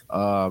there. Like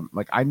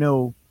I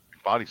know,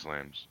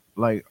 BodySlams.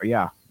 like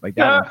like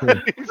that one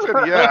too. He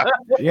said yeah.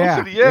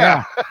 Yeah, He said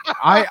yeah.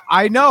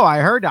 I know. I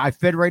heard it. I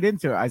fed right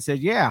into it. I said,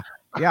 yeah.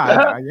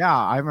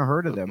 I haven't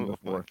heard of them Oh my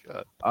before.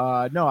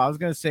 God. No, I was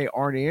gonna say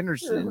Arn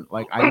Anderson.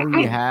 Like I know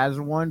he has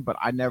one, but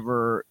I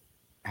never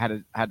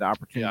had the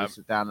opportunity Yeah, to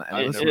sit down and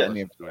I've listen never to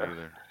any of listened to it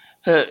either.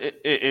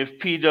 If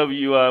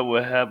PWI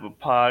would have a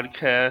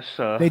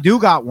podcast, They do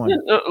got one.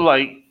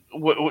 like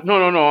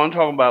no, I'm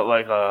talking about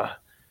like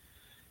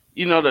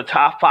the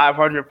top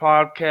 500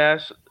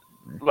 podcasts,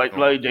 like Oh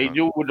my they God.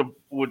 do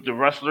with the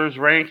wrestlers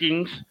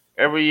rankings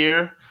every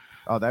year.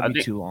 Oh, I that'd be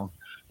think too long.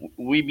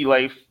 we be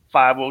like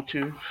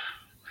 502.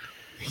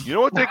 You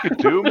know what they could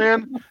do,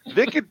 man?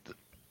 They could.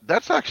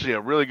 That's actually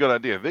a really good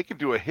idea. They could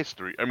do a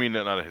history. I mean,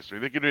 not a history.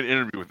 They could do an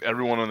interview with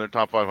everyone on their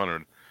top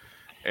 500,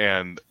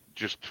 and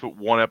just put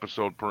one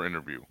episode per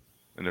interview.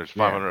 And there's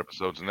 500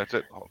 episodes, and that's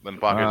it. Then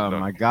the podcast is done.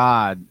 My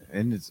God!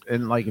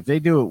 And like if they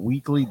do it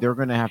weekly, they're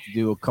gonna have to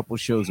do a couple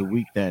shows a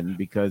week then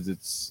because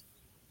it's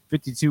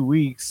 52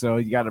 weeks, so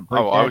you got to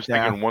break. I was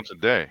thinking once a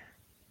day.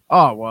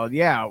 Oh well,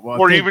 yeah. Well,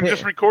 or even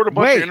just record a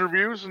bunch of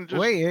interviews and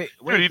just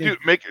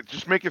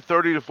just make it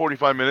 30 to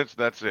 45 minutes.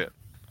 That's it.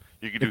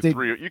 You can do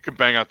three. You can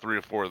bang out 3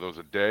 or 4 of those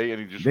a day,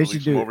 and you just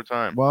release them over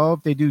time. Well,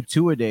 if they do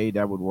 2 a day,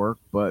 that would work.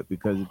 But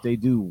because if they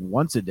do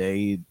once a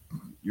day,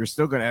 you're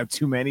still going to have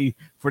too many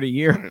for the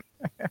year.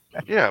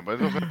 Yeah, but it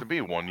doesn't have to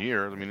be 1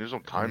 year. I mean, there's no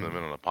time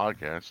limit on a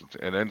podcast.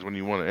 It ends when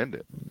you want to end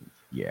it.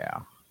 Yeah,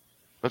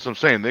 that's what I'm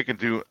saying. They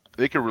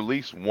could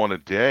release 1 a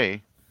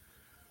day,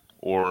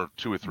 or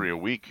 2 or 3 a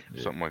week,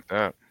 something like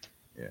that.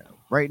 Yeah.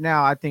 Right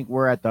now, I think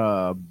we're at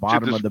the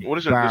bottom of the What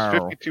is it? There's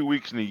 52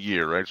 weeks in a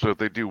year, right? So if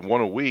they do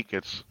 1 a week,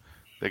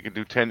 they can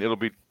do 10. It'll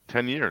be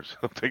 10 years.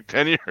 It'll take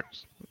 10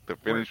 years to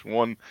finish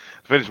one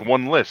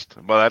list.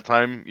 By that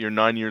time, you're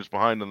 9 years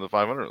behind on the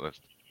 500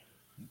 list.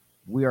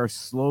 We are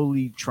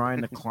slowly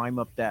trying to climb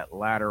up that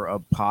ladder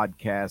of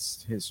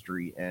podcast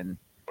history,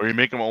 or you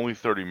make them only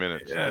 30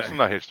 minutes. Yeah. This is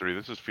not history.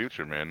 This is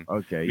future, man.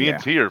 Okay, Me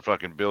and T are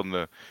fucking building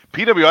the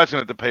PWI's going to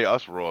have to pay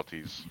us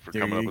royalties for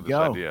coming up with this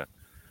idea.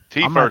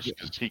 T first,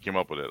 because he came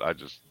up with it.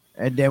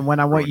 And then when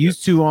I want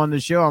used to on the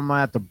show, I'm gonna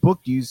have to book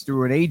you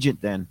through an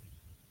agent. Then,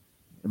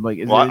 I'm like,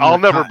 I'll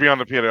never be on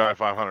the PWI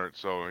 500,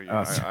 so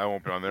I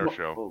won't be on their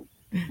show.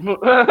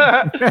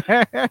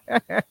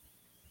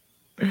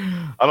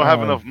 I don't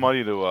have enough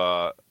money to.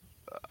 I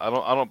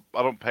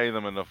don't pay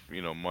them enough,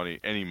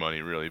 any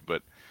money really,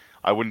 but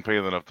I wouldn't pay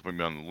them enough to put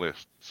me on the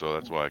list. So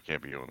that's why I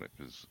can't be on it,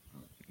 because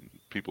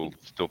people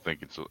still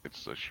think it's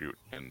a shoot,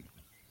 and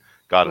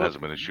God, it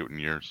hasn't been a shoot in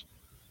years.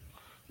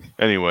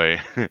 Anyway,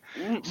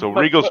 so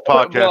Regal's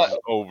podcast is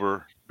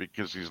over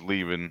because he's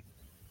leaving.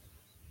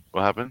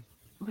 What happened?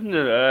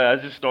 I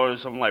just started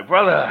something like,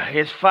 brother,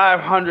 it's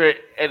 500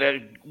 and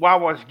a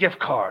Wawa's gift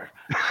card.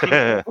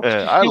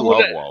 I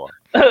love Wawa.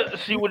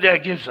 See what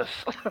that gives us.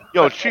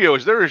 Yo, Chio,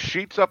 is there a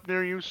Sheets up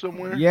near you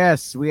somewhere?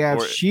 Yes, we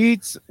have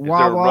Sheets,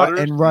 Wawa,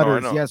 and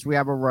Rudders. No, yes, we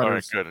have a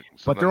Rudders. All right, good.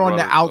 So but they're on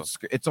the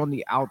outskirts. It's on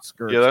the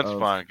outskirts. Yeah, that's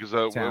fine.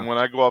 Because when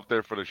I go up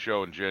there for the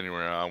show in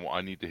January,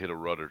 I need to hit a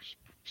Rudders.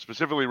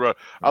 Specifically,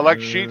 I like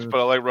Sheets, but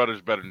I like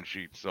Rudders better than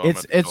Sheets. So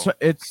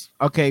it's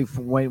okay.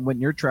 When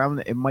you're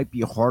traveling, it might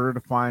be harder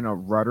to find a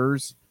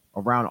Rudders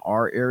around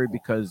our area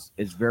because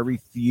it's very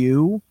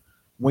few.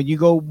 When you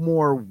go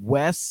more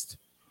west,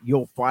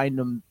 you'll find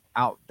them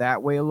out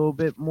that way a little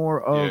bit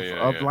more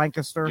of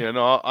Lancaster. Yeah,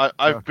 no,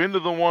 I've been to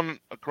the one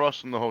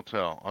across from the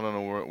hotel. I don't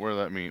know where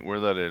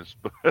that is,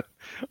 but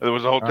there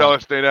was a hotel I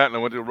stayed at, and I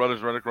went to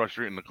Rudders right across the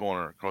street in the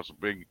corner, across a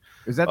big.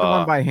 Is that the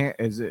one by?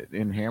 Is it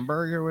in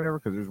Hamburg or whatever?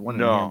 Because there's one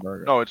in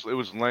Hamburg. No, it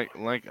was I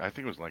think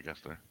it was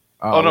Lancaster.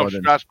 Oh no,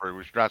 Strasbourg. It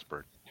was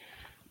Strasbourg.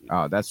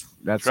 Oh, that's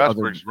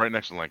Strasbourg's right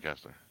next to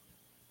Lancaster.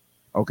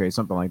 Okay,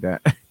 something like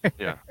that.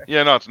 yeah.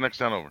 No, it's the next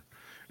town over.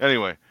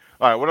 Anyway,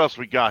 all right, what else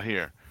we got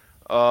here?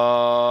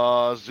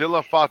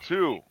 Zilla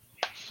Fatu,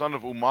 son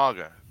of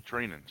Umaga,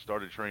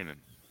 started training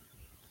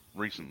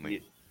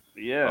recently.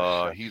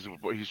 Yeah. He's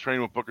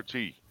training with Booker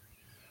T.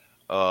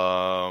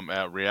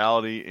 At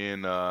Reality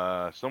in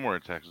somewhere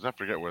in Texas. I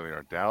forget where they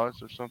are,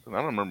 Dallas or something. I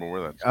don't remember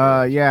where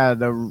that's. Yeah,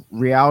 the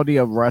Reality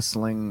of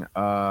Wrestling.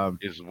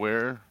 Is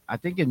where? I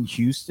think in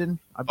Houston.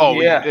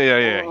 Yeah.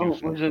 It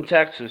was in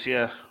Texas.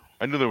 Yeah.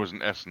 I knew there was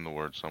an S in the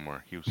word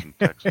somewhere. Houston,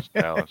 Texas,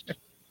 Dallas.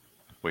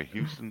 Wait,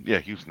 Houston? Yeah,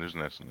 Houston. There's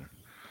an S in there.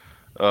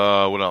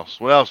 What else?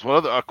 What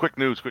other quick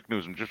news.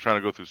 I'm just trying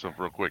to go through stuff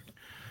real quick.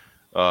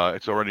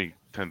 It's already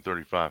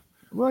 10:35.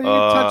 Well, you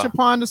touch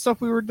upon the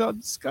stuff we were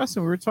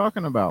discussing. We were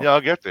talking about. Yeah,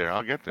 I'll get there.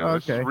 Okay.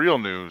 This is real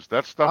news.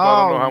 That's stuff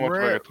I don't know how much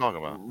I can talk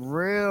about.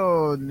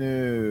 Real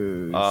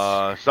news.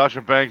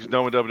 Sasha Banks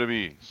done with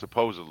WWE,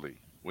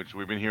 supposedly, which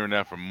we've been hearing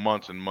that for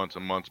months and months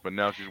and months. But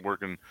now she's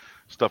working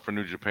stuff for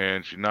New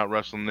Japan. She's not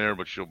wrestling there,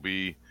 but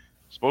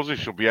supposedly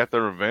she'll be at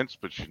their events,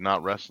 but she's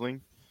not wrestling.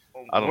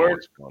 I don't know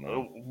what's going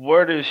on.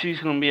 Word is she's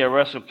going to be at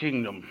Wrestle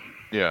Kingdom.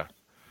 Yeah.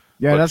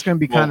 Yeah, that's going to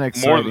be kind of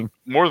exciting.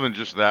 More than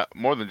just that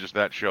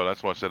show.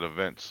 That's why I said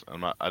events.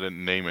 I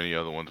didn't name any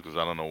other ones because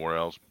I don't know where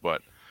else.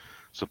 But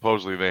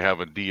supposedly they have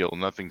a deal.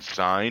 Nothing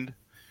signed.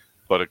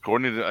 But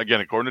according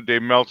to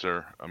Dave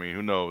Meltzer, I mean,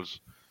 who knows?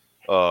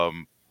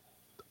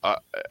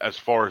 As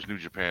far as New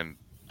Japan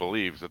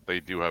believes that they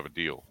do have a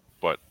deal,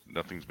 but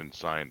nothing's been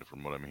signed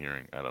from what I'm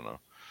hearing. I don't know.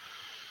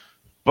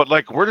 But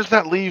where does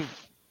that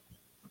leave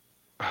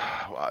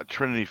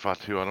Trinity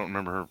Fatu? I don't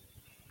remember her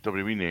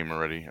WWE name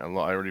already. I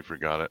already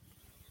forgot it.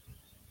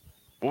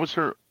 What was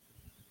her?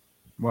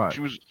 What?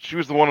 She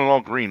was the one in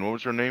all green. What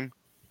was her name?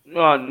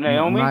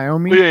 Naomi.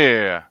 Naomi.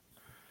 Yeah.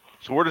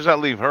 So where does that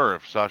leave her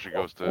if Sasha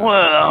goes to?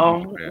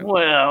 Well.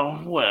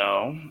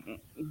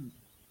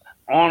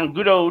 On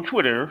good old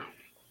Twitter,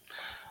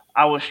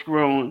 I was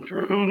scrolling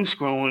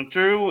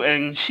through,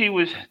 and she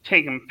was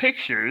taking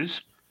pictures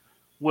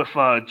with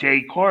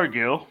Jade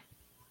Cargill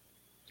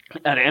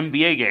at an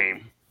NBA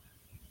game.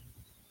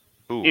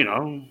 Who? You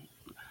know,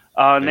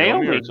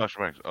 Naomi or Naomi, Sasha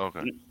Banks? Oh,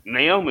 okay.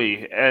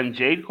 Naomi, and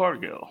Jade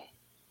Cargill.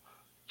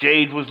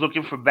 Jade was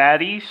looking for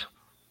baddies,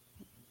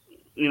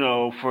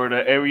 for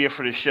the area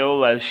for the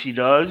show as she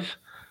does,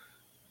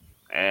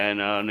 and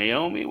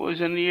Naomi was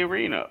in the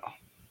arena.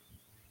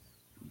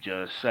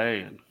 Just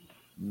saying.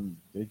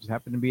 They just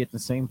happen to be at the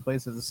same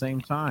place at the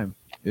same time.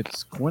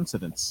 It's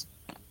coincidence.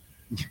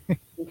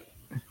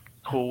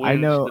 I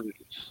know.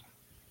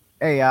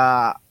 Hey,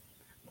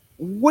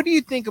 what do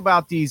you think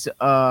about these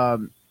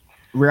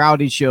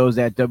reality shows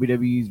that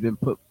WWE's been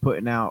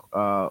putting out?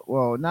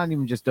 Well, not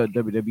even just the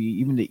WWE,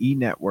 even the E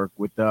Network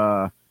with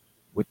the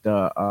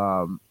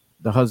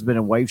husband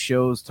and wife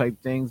shows type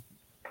things.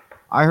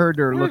 I heard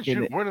they're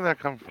looking. Where did that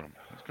come from?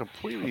 It's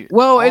completely.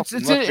 Well, it's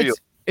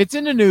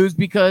in the news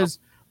because.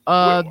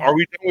 Are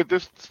we done with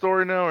this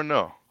story now or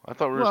no? I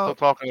thought we were still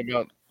talking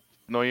about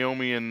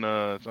Naomi and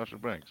Sasha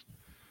Banks.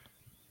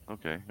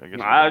 Okay, I guess.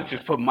 I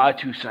just put my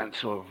 2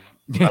 cents of.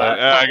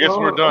 I guess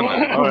we're done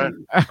now. All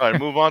right,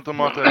 move on to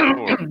Montez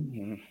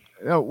Ford.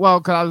 Well,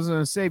 because I was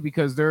going to say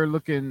because they're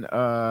looking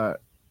to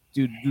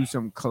do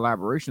some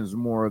collaborations,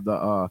 more of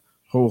the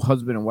whole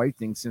husband and wife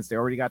thing, since they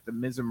already got the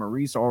Miz and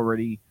Maurice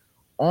already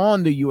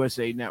on the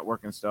USA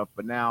Network and stuff.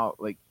 But now,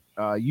 like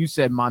you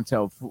said,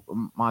 Montez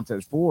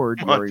Ford.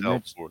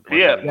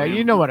 Yeah,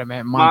 you know what I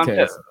meant,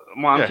 Montez.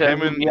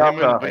 Him and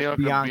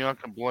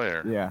Bianca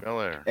Blair. Yeah,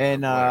 Belair.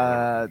 And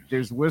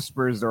there's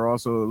whispers they're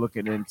also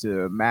looking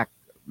into Matt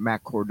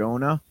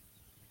Cardona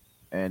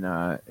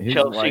and his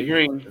Chelsea wife.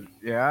 Green.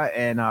 Yeah,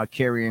 and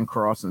Karrion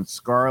Kross and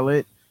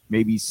Scarlett,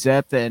 maybe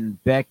Seth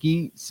and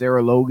Becky,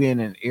 Sarah Logan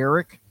and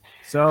Eric.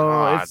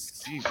 So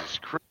it's Jesus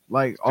Christ.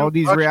 Like all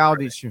these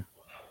reality shows.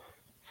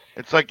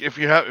 It's like if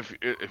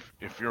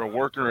you're a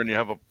worker and you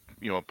have a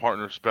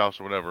partner, spouse,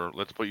 or whatever,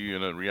 let's put you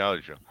in a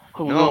reality show.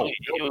 No,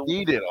 you don't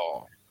need it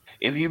all.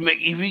 If you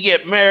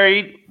get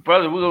married,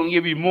 brother, we're gonna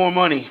give you more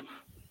money.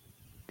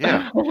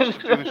 Yeah.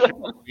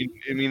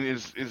 I mean,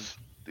 is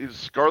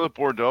Scarlett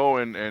Bordeaux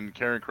and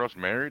Karrion Kross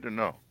married or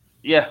no?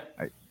 Yeah.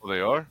 Well,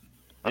 they are.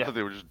 I thought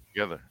they were just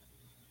together.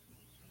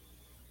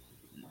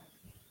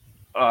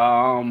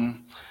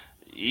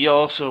 You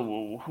also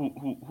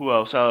who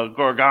else?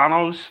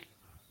 Garganos.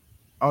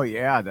 Oh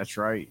yeah, that's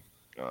right.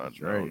 That's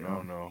right.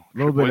 No. A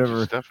little bit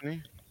of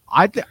Stephanie.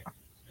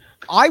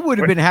 I would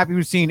have been happy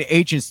with seeing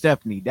H and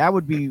Stephanie. That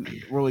would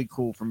be really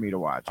cool for me to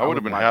watch. I would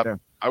have been happy.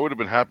 I would have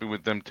been happy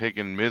with them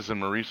taking Miz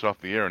and Maurice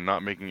off the air and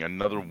not making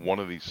another one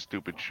of these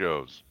stupid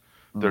shows.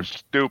 They're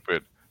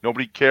stupid.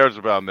 Nobody cares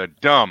about them. They're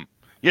dumb.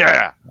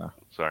 Yeah.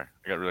 Sorry,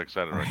 I got really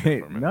excited right there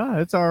for a minute. No,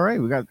 it's all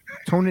right. We got to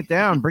tone it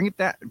down. Bring it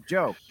that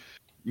Joe.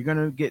 You're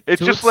gonna get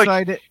too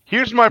excited. Like,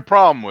 here's my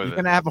problem with it. You're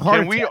gonna have a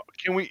heart attack.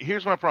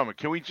 Here's my problem.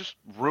 Can we just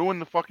ruin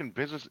the fucking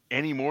business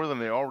any more than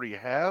they already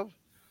have?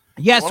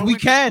 Yes, we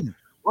can.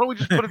 Why don't we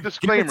just put a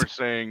disclaimer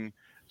saying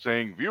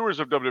viewers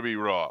of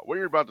WWE Raw, what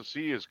you're about to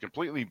see is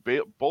completely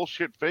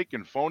bullshit, fake,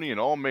 and phony, and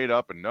all made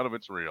up, and none of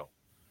it's real.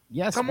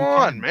 Yes, come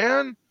on,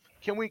 man.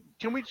 Can we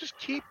just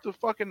keep the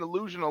fucking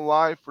illusion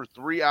alive for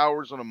 3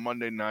 hours on a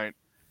Monday night,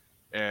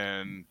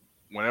 and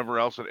whenever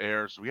else it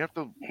airs? We have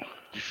to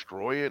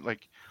destroy it.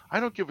 Like, I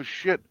don't give a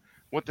shit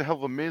what the hell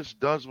the Miz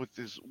does with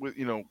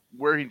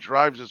where he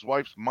drives his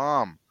wife's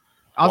mom.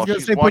 I was gonna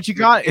say, but you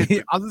got.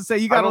 I was gonna say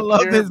you gotta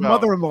love his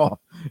mother-in-law.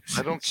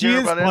 I don't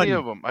care about any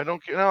of them. I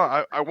don't care.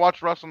 No, I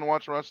watch wrestling to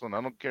watch wrestling.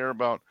 I don't care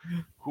about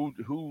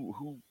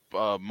who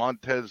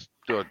Montez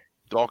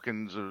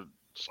Dawkins or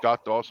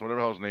Scott Dawson,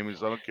 whatever the hell his name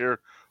is. I don't care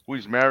who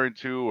he's married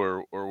to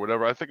or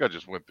whatever. I think I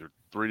just went through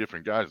 3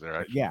 different guys there.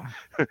 Actually. Yeah.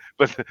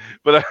 but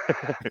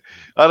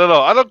I don't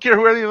know. I don't care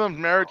who any of them's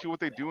married to, what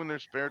they do in their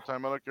spare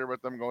time. I don't care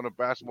about them going to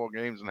basketball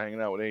games and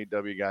hanging out with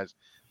AEW guys.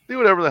 Do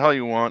whatever the hell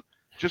you want.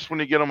 Just when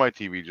you get on my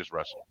TV, just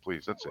wrestle,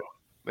 please. That's it.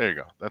 There you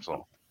go. That's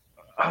all.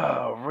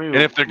 Oh, really?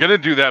 And if they're gonna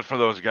do that for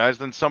those guys,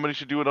 then somebody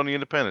should do it on the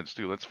independents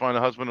too. Let's find a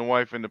husband and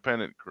wife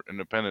independent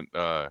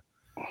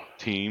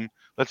team.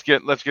 Let's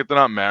get they're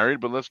not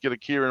married, but let's get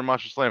Akira and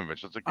Masha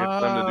Slamovich. Let's get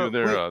them to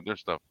do their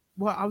stuff.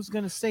 Well, I was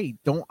gonna say,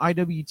 don't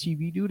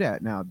IWTV do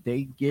that now?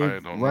 They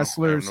give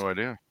wrestlers. I have no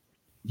idea.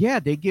 Yeah,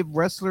 they give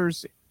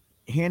wrestlers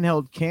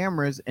handheld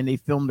cameras and they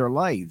film their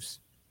lives.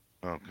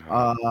 Oh,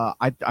 God.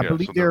 I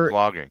believe so they're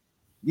vlogging.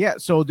 Yeah,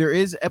 so there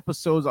is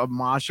episodes of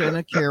Masha and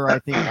Akira, I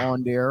think,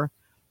 on there.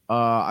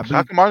 How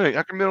come they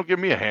don't give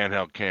me a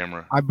handheld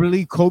camera? I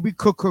believe Kobe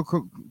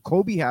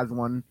has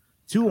one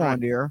too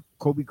on there.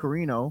 Kobe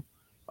Carino,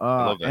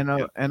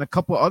 and a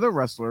couple other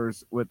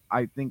wrestlers with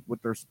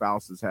their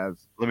spouses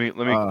has. Let me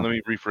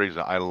rephrase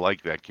that. I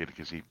like that kid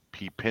because he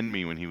pinned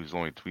me when he was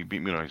he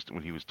beat me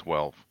when he was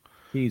 12.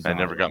 I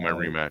never got my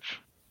rematch.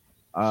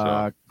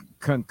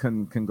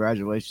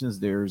 Congratulations.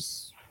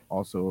 There's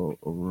also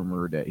a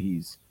rumor that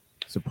he's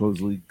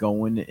supposedly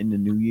going in the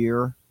new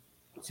year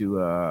to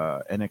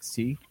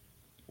NXT.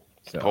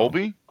 So,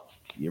 Colby?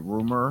 Yeah,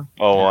 rumor.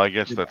 Oh, well, I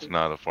guess that's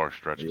not a far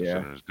stretch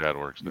considering his dad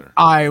works there.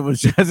 I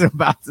was just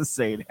about to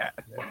say that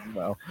as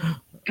well.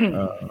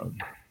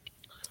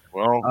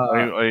 Well,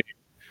 Uh,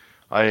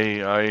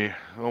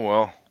 oh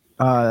well.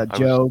 I was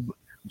Joe, I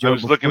Joe,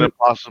 was looking before at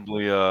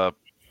possibly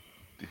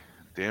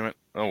damn it.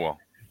 Oh well.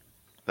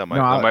 That no,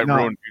 might that might no,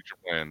 ruin future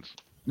plans.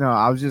 no,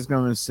 I was just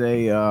gonna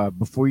say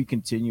before you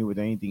continue with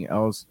anything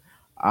else,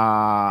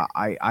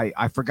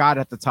 I forgot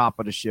at the top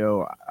of the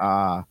show.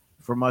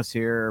 From us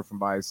here from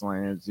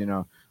BodySlams,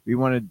 we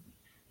want to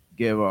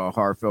give a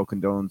heartfelt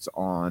condolence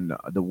on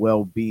the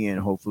well-being.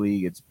 Hopefully,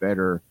 it gets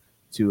better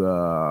to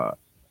a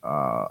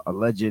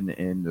legend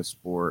in the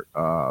sport.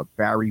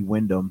 Barry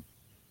Windham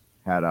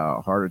had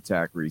a heart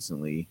attack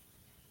recently,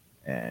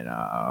 and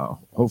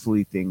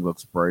hopefully, thing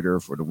looks brighter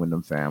for the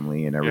Wyndham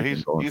family and Yeah,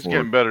 everything going he's forward.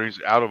 getting better. He's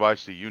out of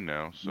ICU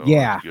now, so that's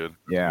Yeah, good.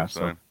 That's a yeah. good So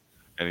sign.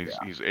 And yeah,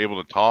 he's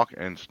able to talk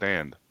and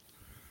stand.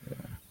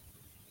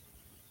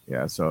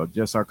 yeah. So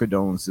just our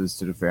condolences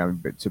to the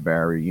family, to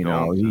Barry.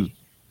 Condolences.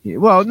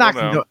 Well, Slow not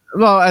down.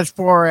 well as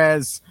far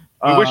as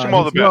We wish him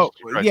all the best.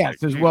 For Christ's yes,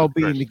 sake. his Jesus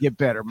well-being to Christ. get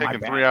better. My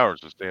Taking bad. 3 hours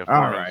to stay up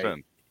All 4 right.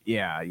 in.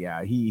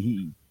 Yeah.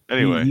 He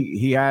Anyway.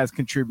 he has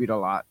contributed a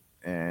lot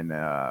and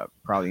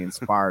probably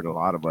inspired a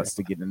lot of us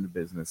to get into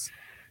business.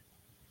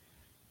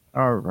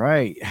 All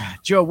right,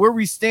 Joe, where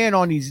we stand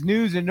on these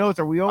news and notes?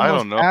 Are we I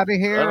almost don't know. out of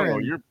here? I don't know.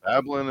 You're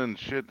babbling and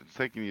shit. It's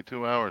taking you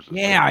 2 hours.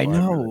 Yeah, I 5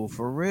 know, minutes.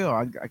 for real.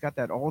 I got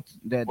that What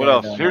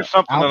else? Here's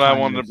something that I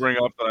wanted to Alzheimer's. bring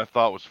up that I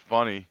thought was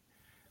funny.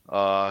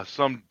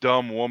 Some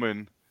dumb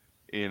woman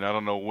in I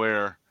don't know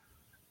where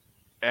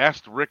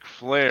asked Ric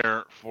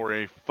Flair for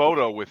a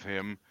photo with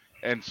him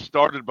and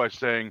started by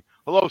saying,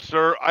 "Hello,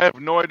 sir. I have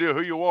no idea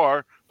who you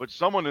are, but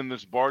someone in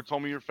this bar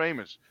told me you're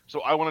famous,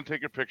 so I want to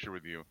take a picture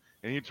with you."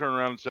 And he turned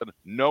around and said,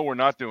 "No, we're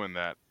not doing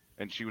that."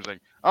 And she was like,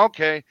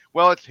 "Okay,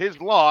 well, it's his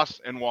loss,"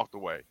 and walked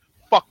away.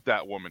 Fuck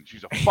that woman.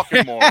 She's a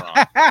fucking moron.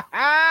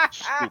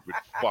 Stupid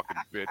fucking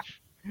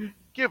bitch.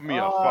 Give me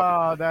a fucking.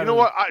 Oh, that You know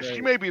is what? She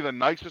great. may be the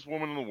nicest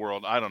woman in the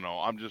world. I don't know.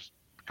 I'm just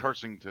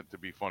cursing to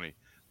be funny.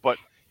 But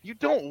you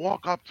don't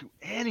walk up to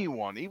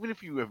anyone, even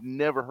if you have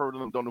never heard of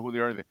them, don't know who they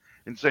are, or anything,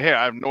 and say, "Hey,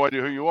 I have no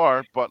idea who you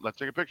are, but let's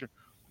take a picture."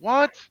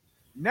 What?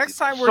 Next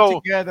time we're So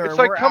together it's and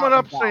like we're coming out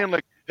and up about. saying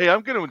like, "Hey,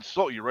 I'm going to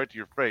insult you right to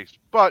your face,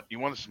 but you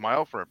want to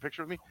smile for a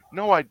picture with me?"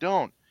 No, I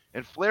don't.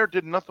 And Flair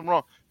did nothing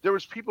wrong. There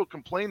was people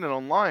complaining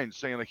online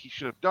saying like he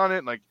should have done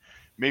it, like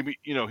maybe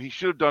he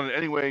should have done it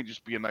anyway.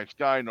 Just be a nice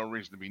guy, no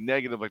reason to be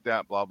negative like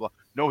that. Blah blah.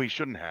 No, he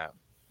shouldn't have.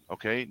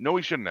 Okay, no,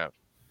 he shouldn't have.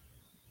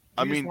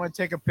 I You just mean, want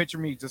to take a picture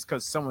of me just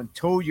because someone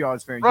told you I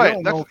was famous. You right?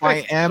 don't That's know the if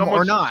I thing. am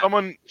or not.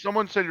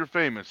 Someone said you're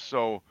famous,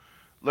 so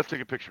let's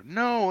take a picture.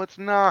 No, it's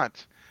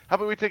not. How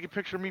about we take a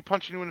picture of me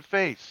punching you in the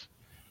face?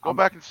 Go I'm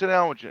back and sit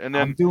down with you, and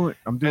I'm then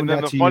doing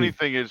that the to funny you.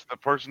 thing is, the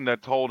person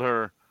that told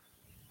her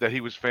that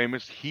he was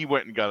famous, he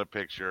went and got a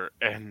picture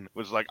and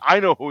was like, "I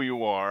know who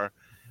you are.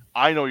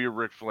 I know you're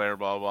Ric Flair."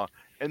 Blah blah.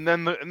 And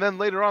then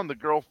later on, the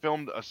girl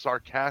filmed a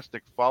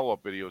sarcastic follow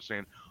up video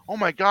saying, "Oh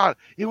my God,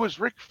 it was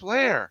Ric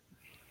Flair."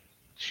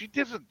 She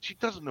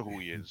doesn't know who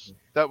he is.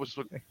 That was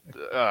what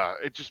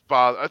it just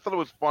bothered. I thought it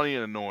was funny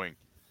and annoying,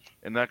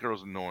 and that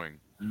girl's annoying.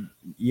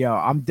 Yo,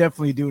 I'm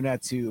definitely doing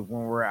that too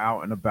when we're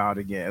out and about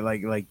again.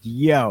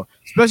 Yo,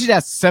 especially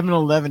that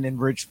 7-Eleven in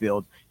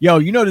Richfield. Yo,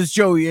 this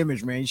Joey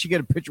image, man. You should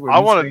get a picture with I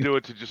him. want to do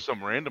it to just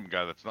some random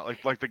guy that's not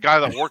like the guy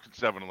that worked at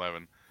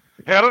 7-Eleven.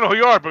 Hey, I don't know who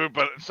you are,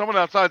 but someone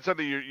outside said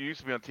that you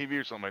used to be on TV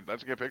or something like that.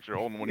 Let's get a picture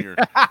holding one of your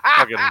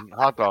fucking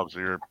hot dogs or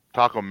your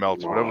taco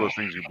melts or whatever those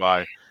things you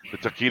buy, the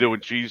taquito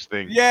and cheese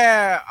thing.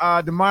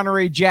 Yeah, the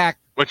Monterey Jack.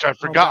 Which I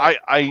forgot.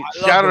 I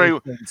love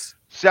those things.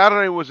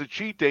 Saturday was a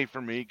cheat day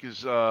for me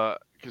because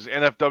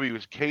NFW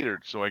is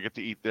catered, so I get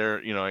to eat there.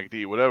 I get to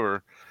eat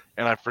whatever.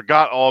 And I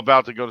forgot all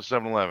about to go to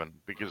 7-Eleven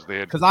because they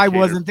had Because I catered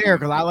wasn't there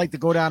food. because I like to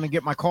go down and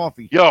get my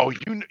coffee. Yo,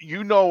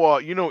 you know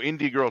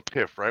indie girl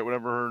Tiff, right?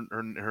 Whatever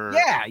her.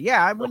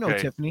 Yeah, I would know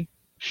Tiffany.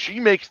 She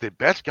makes the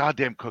best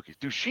goddamn cookies,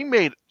 dude. She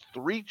made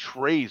 3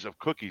 trays of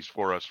cookies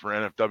for us for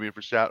NFW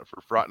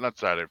not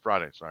Saturday,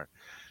 Friday, sorry,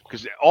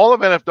 because all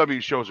of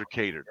NFW shows are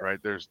catered, right?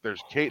 There's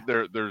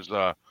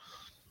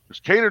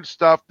catered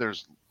stuff.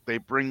 They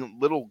bring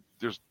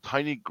there's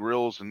tiny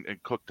grills and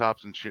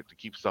cooktops and shit to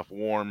keep stuff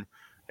warm,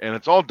 and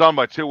it's all done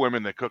by 2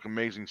 women that cook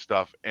amazing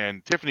stuff.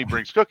 And Tiffany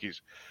brings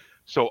cookies.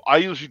 So I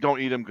usually don't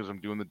eat them because I'm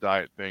doing the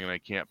diet thing and I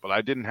can't. But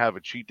I didn't have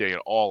a cheat day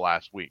at all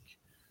last week,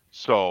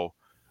 so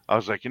I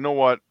was like, you know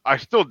what? I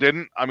still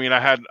didn't. I mean, I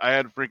had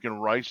freaking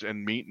rice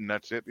and meat and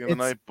that's it the other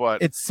night.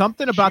 But it's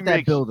something about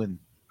that building.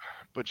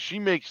 But she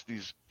makes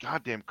these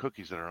goddamn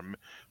cookies that are.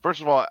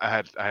 First of all, I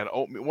had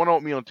oatmeal, 1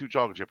 oatmeal and 2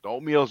 chocolate chip. The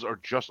oatmeals are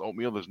just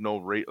oatmeal. There's no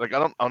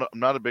I'm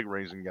not a big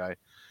raisin guy,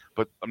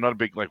 but I'm not a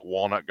big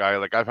walnut guy.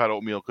 Like I've had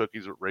oatmeal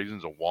cookies with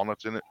raisins and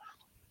walnuts in it.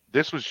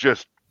 This was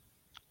just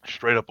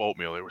straight up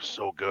oatmeal. They were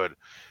so good,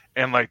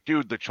 and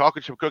dude, the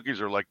chocolate chip cookies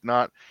are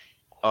not.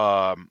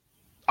 I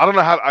don't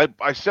know how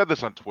I said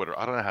this on Twitter.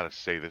 I don't know how to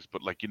say this,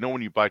 but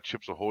when you buy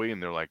Chips Ahoy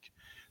and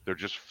they're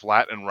just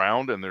flat and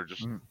round and they're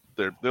just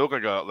they look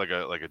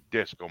like a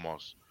disc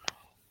almost.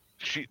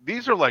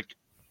 These are I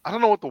don't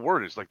know what the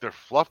word is. They're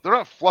fluff. They're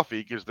not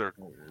fluffy because they're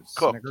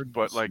cooked,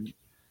 but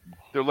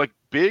they're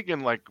big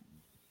and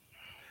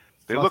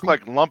They look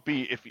Fluffy? like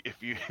lumpy.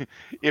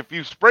 If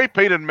you spray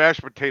painted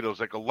mashed potatoes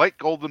like a light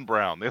golden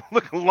brown, they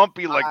look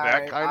lumpy like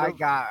that kind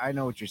of. I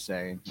know what you're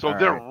saying. So All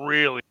they're right.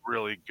 really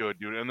really good,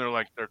 dude. And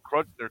they're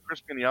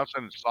crispy on the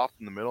outside and soft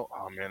in the middle.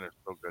 Oh man, they're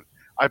so good.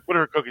 I put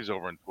her cookies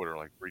over on Twitter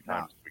like 3 times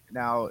Now, this week.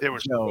 now, They were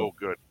Joe. so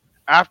good.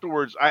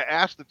 Afterwards, I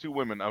asked the two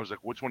women. I was like,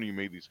 "Which one of you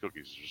made these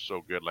cookies? They're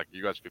so good. Like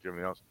you guys could do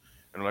everything else."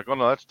 And they're like, "Oh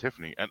no, that's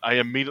Tiffany." And I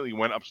immediately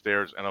went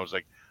upstairs and I was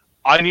like,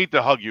 "I need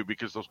to hug you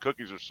because those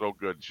cookies are so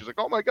good." She's like,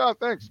 "Oh my god,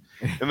 thanks."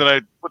 And then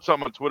I put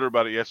something on Twitter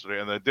about it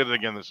yesterday, and I did it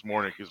again this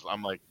morning because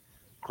I'm like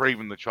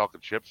craving the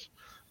chocolate chips.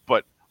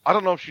 But I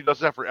don't know if she does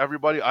that for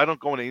everybody. I don't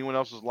go into anyone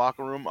else's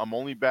locker room. I'm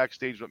only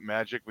backstage with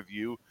Magic with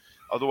you.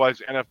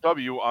 Otherwise,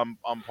 NFW, I'm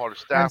part of And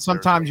staff there, so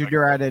sometimes I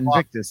you're go at in the locker.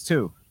 Invictus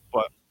too.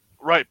 But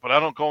right, but I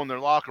don't go in their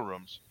locker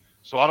rooms,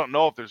 so I don't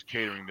know if there's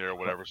catering there or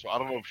whatever. So I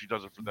don't know if she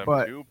does it for them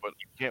But too. But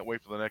I can't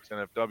wait for the next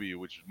NFW,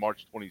 which is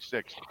March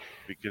 26th,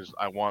 because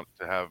I want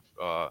to have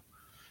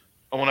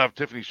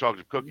Tiffany's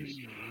chocolate cookies.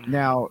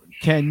 now,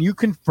 can you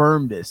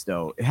confirm this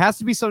though? It has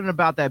to be something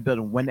about that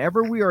building.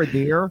 Whenever we are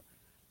there,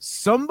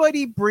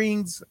 somebody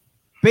brings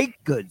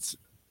baked goods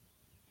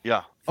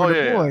Yeah. for Oh the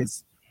yeah.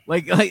 boys.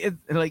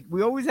 Like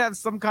we always have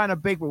some kind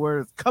of baked, whether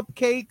it's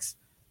cupcakes,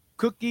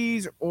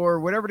 cookies, or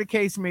whatever the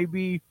case may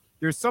be.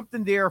 There's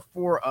something there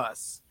for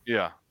us.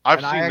 Yeah. I've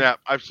And I seen act- that.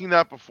 I've seen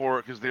that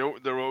before because there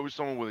were always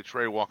someone with a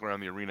tray walking around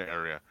the arena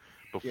area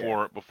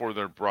Yeah. before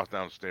they're brought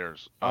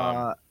downstairs.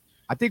 I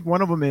think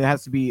one of them it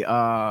has to be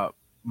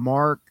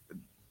Mark,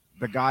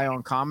 the guy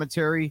on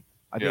commentary.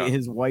 I think Yeah.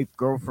 his wife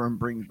girlfriend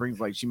brings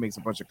like she makes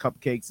a bunch of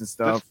cupcakes and Does,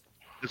 stuff.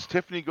 does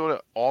Tiffany go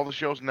to all the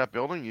shows in that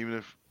building, even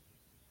if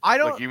I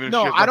like don't even if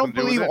no, she has I nothing don't to do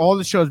with believe it? all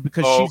the shows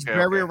because Oh, she's okay,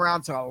 very okay.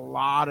 around to a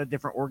lot of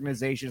different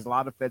organizations, a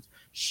lot of feds.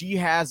 She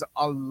has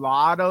a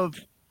lot of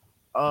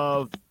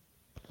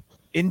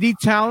indie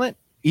talent,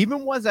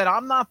 even ones that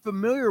I'm not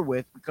familiar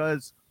with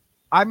because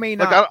I may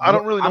Like not I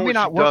don't really I know may what she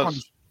not work on.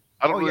 does.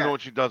 I don't Oh really yeah, know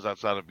what she does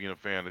outside of being a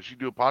fan. Does she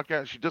do a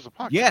podcast? She does a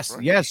podcast, yes,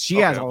 right? yes, she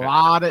Okay, has a okay.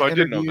 lot of So I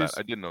did know that. interviews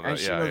I did know and that.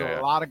 she Yeah, knows yeah, a yeah.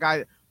 lot of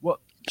guys. Well,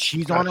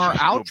 she's God, on our she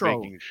should do a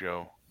outro. baking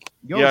show.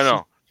 Yo, Yeah, I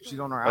know. she's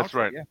on our That's outro.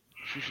 right. Yeah.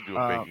 She should do a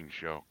Uh, baking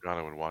show. God,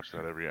 I would watch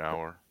that every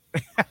hour.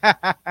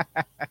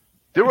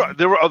 There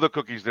were other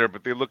cookies there,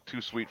 but they look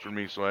too sweet for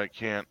me, so I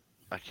can't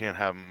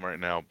have them right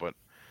now. But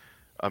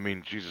I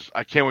mean, Jesus,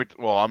 I can't wait.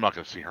 Well, I'm not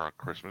gonna see her on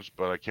Christmas,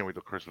 but I can't wait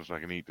till Christmas so I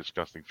can eat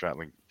disgusting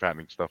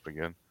fattening stuff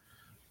again.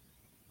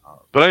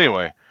 But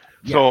anyway,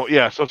 so yes.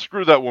 yeah, so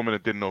screw that woman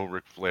that didn't know who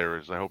Ric Flair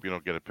is. I hope you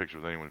don't get a picture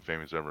with anyone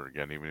famous ever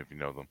again, even if you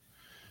know them.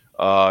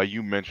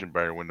 You mentioned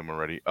Barry Windham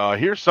already.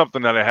 Here's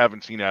something that I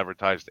haven't seen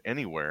advertised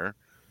anywhere,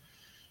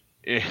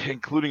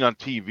 including on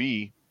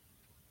TV.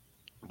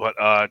 But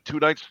 2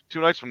 days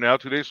from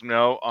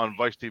now on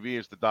Vice TV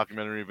is the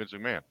documentary of Vince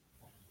McMahon.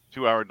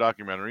 2 hour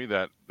documentary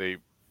that they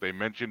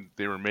mentioned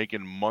they were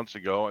making months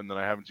ago, and then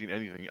I haven't seen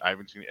anything. I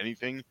haven't seen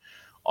anything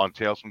on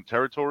Tales from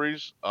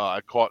Territories.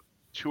 I caught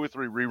 2 or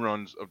 3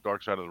 reruns of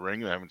Dark Side of the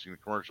Ring, and I haven't seen the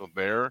commercial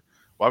there.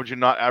 Why would you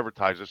not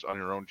advertise this on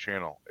your own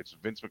channel? It's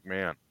Vince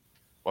McMahon.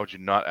 Why would you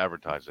not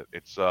advertise it?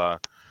 It's let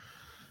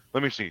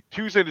me see,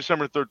 Tuesday,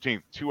 December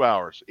 13th, 2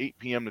 hours, 8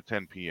 p.m. to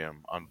 10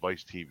 p.m. on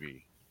Vice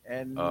TV.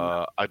 And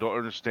I don't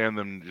understand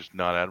them just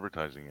not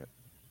advertising it.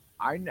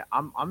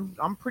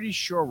 I'm pretty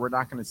sure we're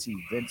not going to see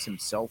Vince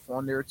himself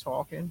on there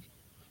talking.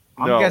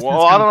 I'm No, guessing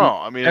well, it's I gonna don't be know.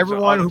 I mean,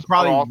 everyone who it's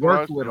probably worked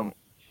unauthorized. with him.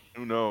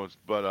 Who knows?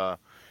 But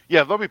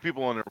yeah, there'll be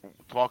people on there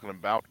talking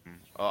about him.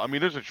 I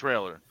mean, there's a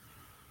trailer.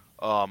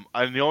 And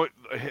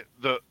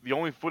the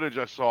only footage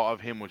I saw of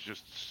him was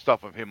just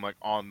stuff of him like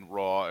on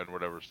Raw and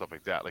whatever stuff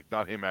like that. Like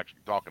not him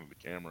actually talking to the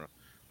camera,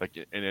 like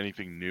in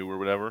anything new or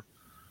whatever.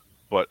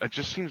 But it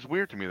just seems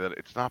weird to me that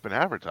it's not been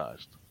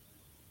advertised.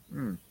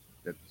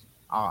 That's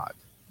odd.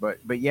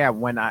 But yeah,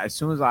 as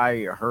soon as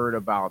I heard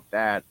about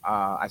that,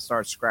 I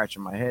started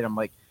scratching my head. I'm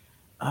like,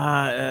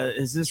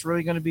 is this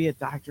really going to be a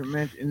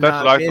document?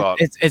 That's what I thought.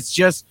 It's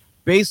just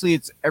basically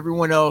it's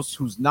everyone else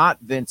who's not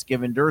Vince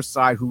giving their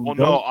side who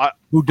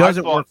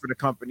doesn't work for the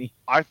company.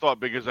 I thought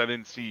because I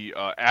didn't see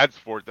ads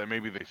for it that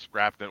maybe they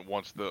scrapped it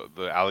once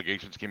the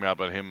allegations came out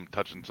about him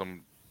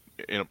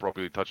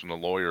inappropriately touching the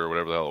lawyer or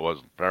whatever the hell it was,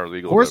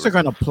 paralegal. Of course, they're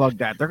going to plug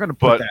that. They're going to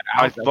put But that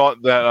out. I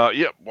thought that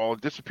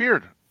it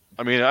disappeared.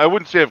 I mean, I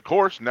wouldn't say of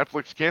course.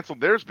 Netflix canceled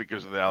theirs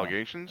because of the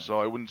allegations, so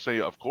I wouldn't say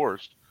of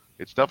course.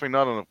 It's definitely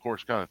not an of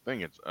course kind of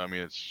thing.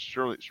 It's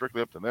surely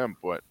strictly up to them,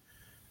 but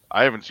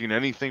I haven't seen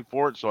anything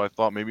for it, so I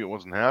thought maybe it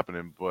wasn't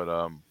happening.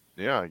 But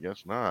yeah, I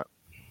guess not.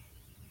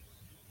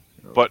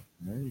 But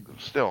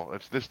still,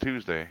 it's this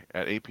Tuesday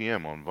at 8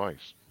 p.m. on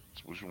Vice.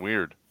 It's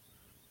weird.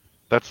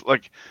 That's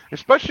like,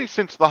 especially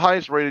since the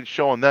highest rated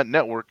show on that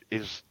network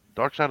is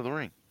Dark Side of the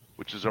Ring,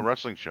 which is a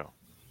wrestling show.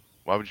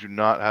 Why would you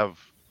not have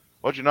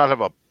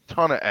a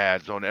ton of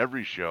ads on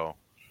every show?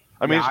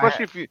 I mean,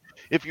 especially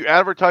if you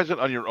advertise it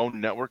on your own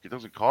network, it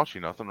doesn't cost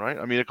you nothing, right?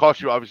 I mean, it costs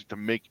you obviously to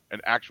make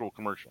an actual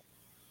commercial.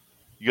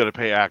 You got to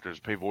pay actors,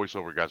 pay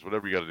voiceover guys,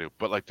 whatever you got to do.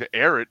 But like to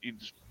air it, you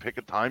just pick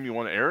a time you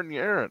want to air it and you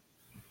air it.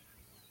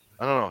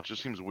 I don't know. It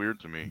just seems weird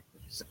to me.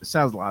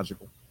 Sounds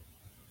logical.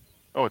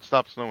 Oh, it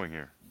stopped snowing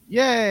here.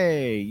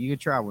 Yay! You can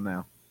travel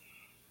now.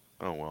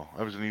 Oh well,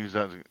 I was gonna use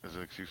that as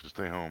an excuse to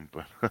stay home,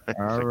 but I guess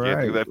All I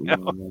can't do right. that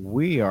now.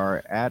 We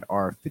are at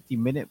our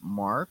 50-minute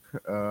mark.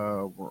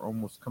 We're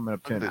almost coming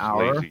up to Look an at this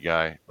hour. lazy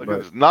guy. Look but-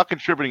 at this, not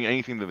contributing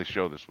anything to the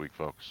show this week,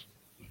 folks.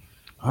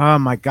 Oh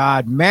my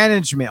God,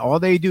 management! All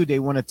they do, they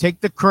want to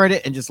take the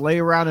credit and just lay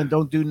around and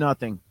don't do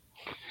nothing.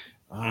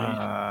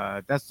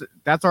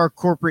 That's our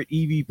corporate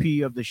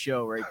EVP of the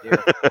show right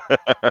there.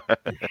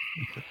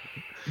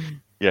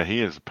 Yeah,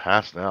 he is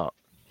passed out.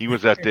 He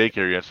was at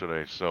daycare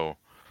yesterday, so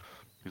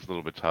he's a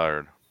little bit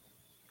tired.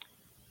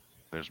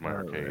 There's my All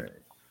arcade, right.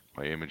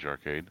 my image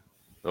arcade.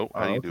 Oh,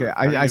 how do you do Okay, it?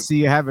 How do I you- see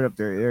you have it up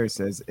there. There it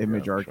says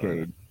Image I'm trying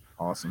Arcade.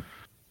 Awesome.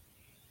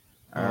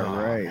 All Oh,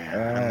 right.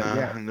 man.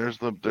 Yeah, And there's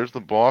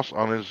the boss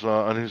on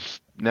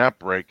his nap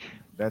break.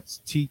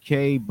 that's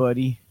TK,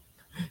 buddy.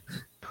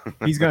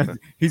 He's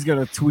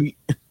gonna tweet.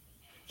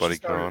 Buddy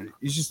Con.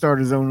 He should start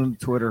his own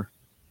Twitter.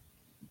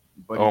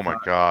 Buddy Oh my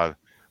Con. God.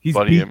 He's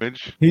Buddy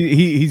Image.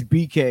 He's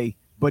BK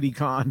Buddy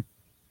Con.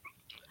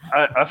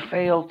 I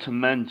failed to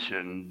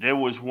mention there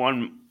was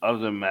one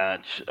other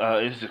match.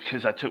 Is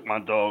because I took my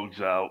dogs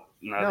out.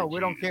 No, we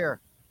don't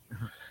care.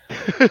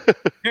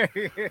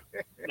 It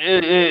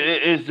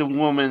is the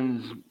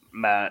women's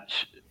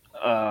match.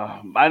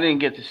 I didn't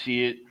get to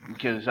see it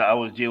because I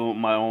was dealing with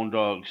my own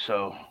dog.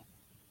 So,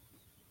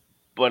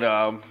 but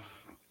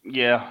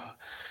yeah.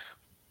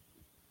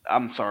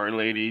 I'm sorry,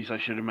 ladies. I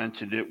should have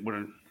mentioned it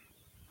when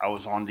I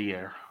was on the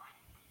air.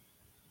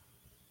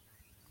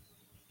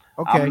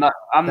 Okay. I'm not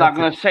That's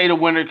gonna say the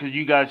winner because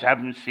you guys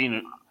haven't seen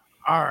it.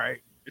 All right.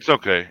 It's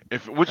okay.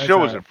 Which That's show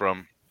all was right. it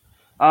from?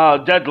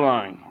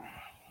 Deadline.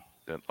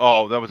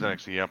 Oh, that was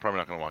NXT. Yeah, I'm probably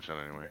not gonna watch that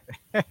anyway.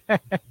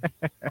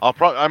 I'll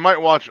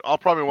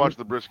probably watch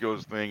the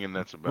Briscoes thing, and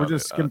that's about We'll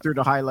just it. skim through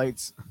the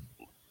highlights.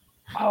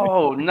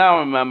 Oh, now I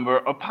remember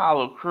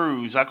Apollo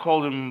Cruz. I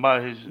called him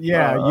by his.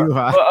 Yeah,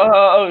 Yuha.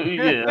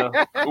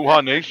 Yeah.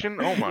 Wuhan Nation.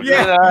 Oh my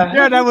Yeah, God.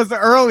 yeah, that was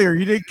earlier.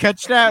 You didn't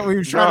catch that? We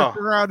were trying No. to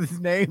figure out his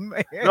name.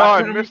 No,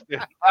 I missed it.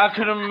 I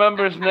couldn't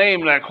remember his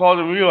name, and I called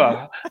him you.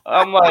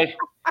 I'm like,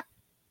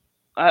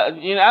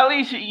 at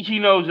least he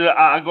knows that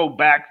I go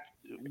back,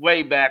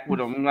 way back with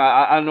him.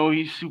 I know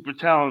he's super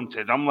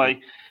talented. I'm like,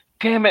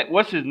 damn it,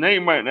 what's his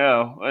name right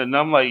now? And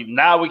I'm like,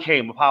 now we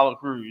came Apollo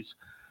Cruz.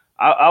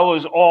 I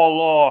was all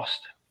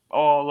lost,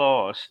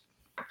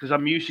 because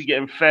I'm used to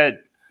getting fed,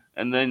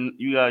 and then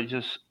you guys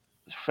just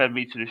fed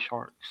me to the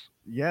sharks.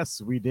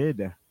 Yes, we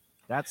did.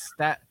 That's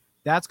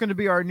going to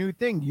be our new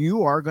thing.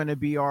 You are going to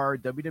be our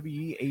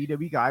WWE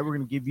AEW guy. We're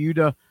going to give you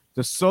the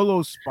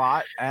solo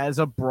spot as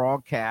a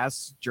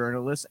broadcast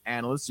journalist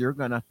analyst. You're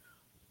going to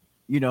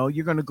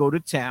go to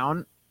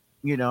town,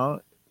 make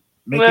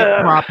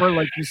it proper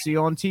like you see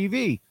on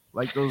TV,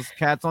 like those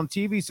cats on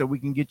TV, so we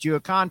can get you a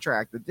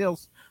contract, a deal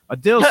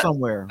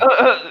somewhere.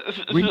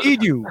 We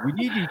need you,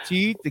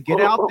 T, to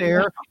get out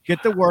there,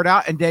 get the word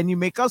out, and then you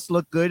make us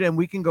look good, and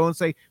we can go and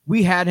say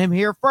we had him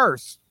here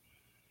first.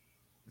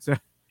 So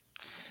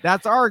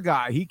that's our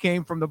guy. He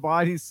came from the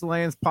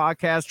BodySlams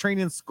podcast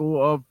training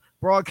school of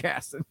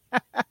broadcasting.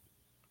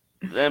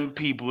 Them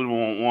people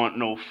don't want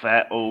no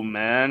fat old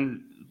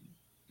man.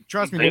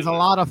 Trust me, there's a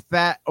lot of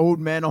fat old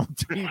men on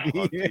TV.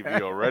 On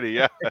TV already,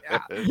 yeah.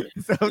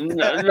 So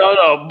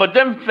No, but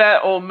them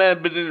fat old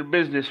men been in the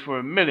business for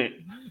a minute.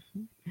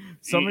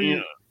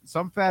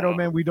 Some fat old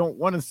man we don't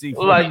want to see.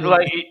 Like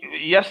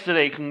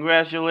yesterday,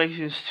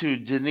 congratulations to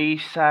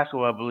Denise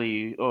Sacco, I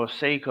believe, or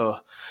Seiko.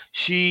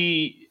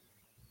 She's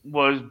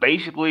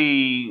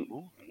basically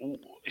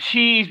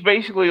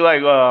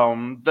like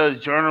does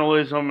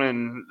journalism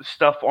and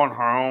stuff on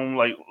her own,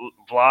 like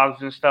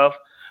vlogs and stuff,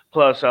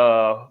 plus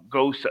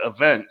goes to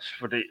events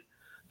for the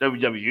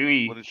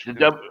WWE. What did she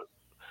the do?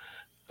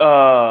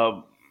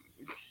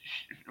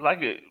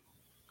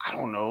 I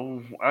don't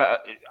know.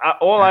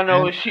 All I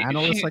know is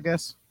analyst, I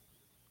guess.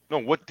 No,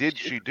 what did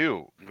she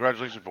do?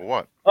 Congratulations for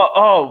what?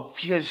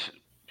 Because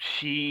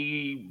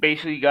she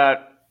basically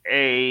got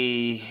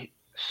a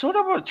sort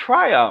of a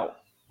tryout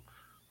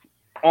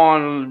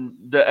on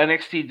the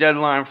NXT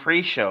Deadline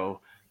Free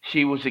show.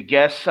 She was a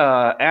guest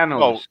Oh,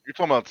 analyst. you're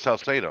talking about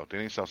Salcedo,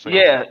 Denise Salcedo.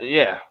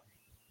 Yeah.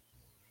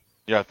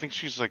 Yeah, I think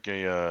she's like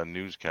a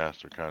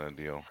newscaster kind of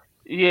deal.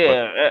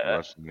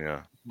 Yeah.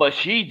 Yeah. But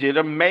she did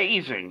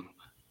amazing.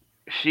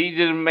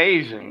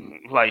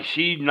 Like,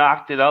 she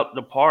knocked it out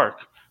the park.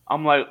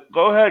 I'm like,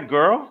 go ahead,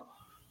 girl.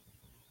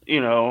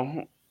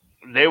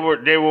 They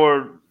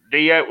were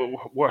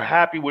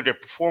happy with their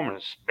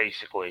performance,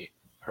 basically.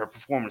 Her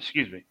performance,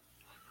 excuse me.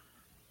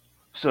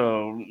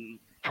 So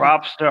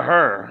props to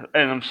her.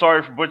 And I'm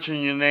sorry for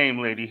butchering your name,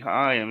 lady.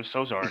 I am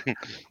so sorry.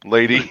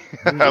 Lady.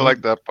 I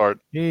like that part.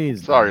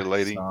 He's Sorry, not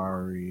lady.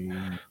 Sorry.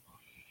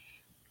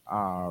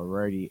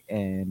 Alrighty,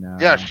 and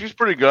Yeah, she's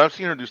pretty good. I've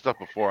seen her do stuff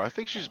before. I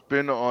think she's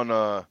been on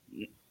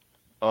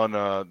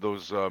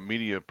those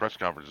media press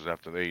conferences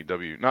after the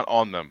AEW. Not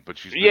on them, but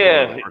she's been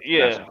Yeah, on them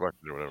yeah. asking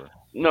questions or whatever.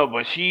 No,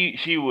 but she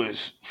was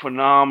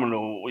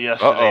phenomenal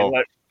yesterday. Uh-oh.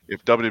 Like,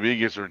 if WWE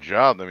gets her a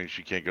job, I mean,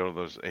 she can't go to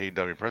those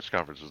AEW press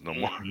conferences no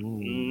more.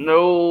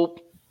 Nope.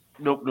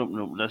 Nope.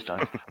 That's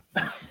done.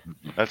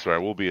 That's right.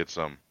 We'll be at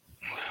some.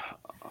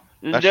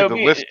 Actually, There'll the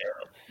be list.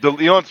 You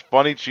know what's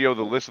funny, Chio?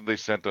 The list that they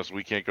sent us,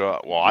 we can't go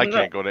out. Well, I no,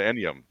 can't go to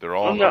any of them. They're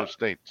all in no, other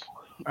states.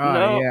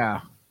 no.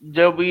 Yeah.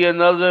 There'll be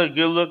another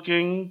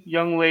good-looking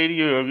young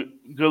lady or a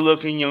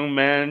good-looking young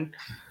man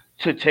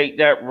to take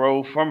that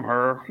role from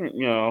her.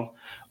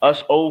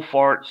 Us old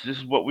farts. This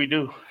is what we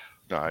do.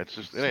 No, it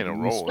ain't a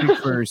You role. speak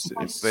It's for just,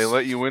 if they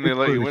let you in, they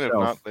let you in. If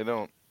not, they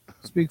don't.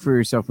 Speak for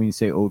yourself when you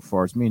say old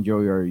farts. Me and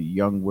Joey are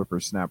young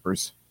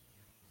whippersnappers.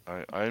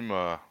 I'm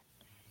I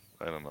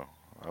don't know.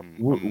 I'm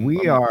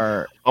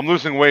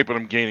losing weight, but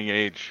I'm gaining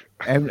age.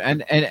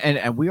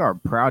 And we are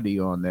proud of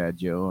you on that,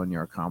 Joe, on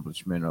your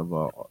accomplishment of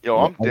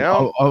I'm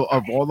down.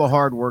 Of all the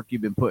hard work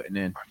you've been putting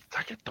in.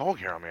 I get dog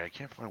hair on me. I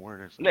can't find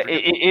where it is.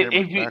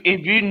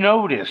 If you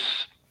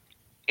notice,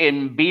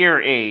 in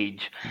beer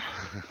age,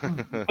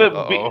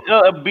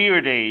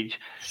 beard age,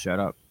 Shut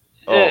up.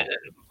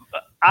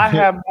 I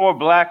have more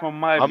black on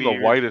my I'm beard.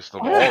 the whitest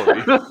of all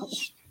of you.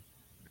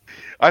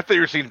 I thought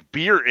you were saying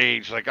beer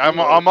age. Like I'm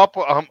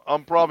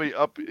probably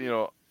up,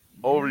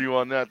 over you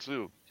on that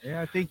too. Yeah,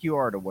 I think you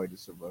are the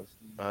whitest of us.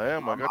 I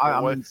am. I got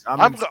the white.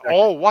 I'm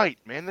all white,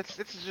 man. This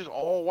is just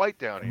all white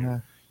down here. Yeah.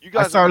 You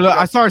guys.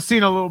 I started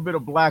seeing a little bit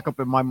of black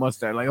up in my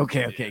mustache. Like,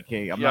 okay.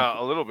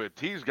 A little bit.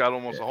 T's got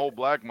almost a whole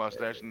black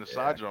mustache, and the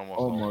sides are almost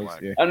all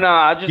black. Yeah. No,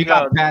 I just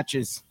got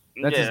Patches.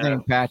 That's his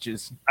name,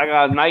 Patches. I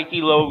got a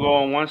Nike logo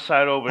on one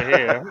side over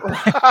here.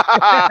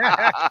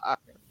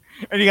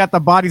 And you got the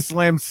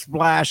BodySlams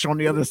splash on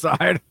the other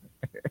side.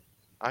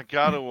 I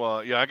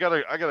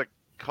gotta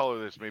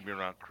color this maybe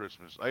around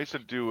Christmas. I used to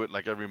do it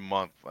like every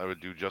month. I would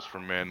do just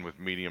for men with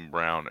medium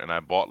brown, and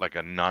I bought like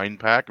a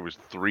 9-pack. It was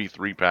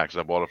 3-packs.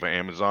 I bought it from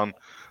Amazon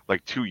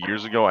like 2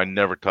 years ago. I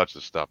never touched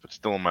the stuff. It's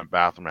still in my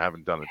bathroom. I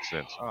haven't done it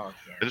since. Oh, okay.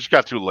 I just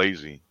got too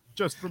lazy.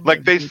 Just for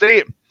like they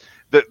say,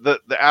 the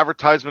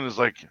advertisement is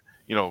like,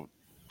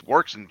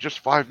 works in just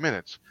 5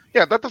 minutes.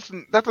 Yeah, that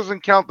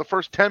doesn't count the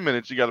first 10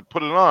 minutes. You got to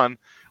put it on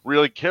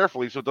really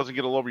carefully so it doesn't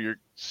get all over your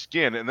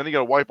skin, and then you got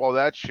to wipe all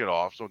that shit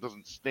off so it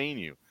doesn't stain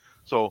you.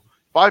 So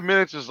 5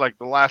 minutes is like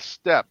the last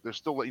step. There's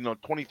still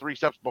 23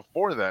 steps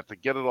before that to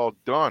get it all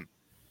done.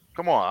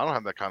 Come on, I don't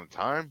have that kind of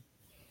time.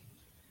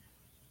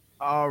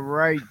 All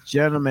right,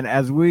 gentlemen,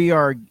 as we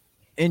are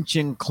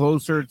inching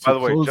closer to by the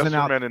way, closing Just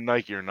out. for Men and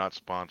Nike are not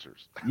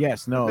sponsors.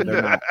 Yes, no,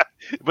 they're not.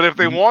 But if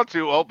they want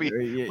to, we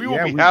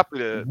will be happy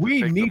to.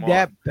 We need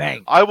that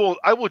bank. I will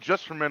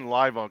Just for Men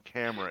live on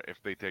camera if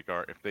they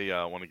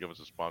want to give us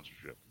a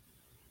sponsorship.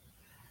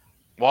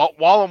 While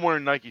I'm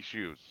wearing Nike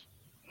shoes.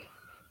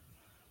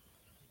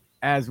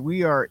 As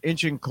we are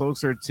inching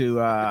closer to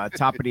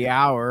top of the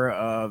hour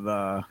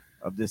of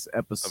this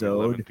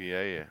episode,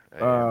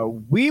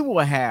 we will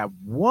have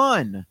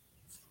one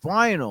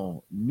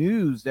final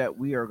news that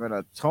we are going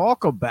to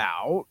talk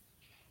about.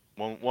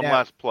 One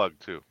last plug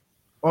too.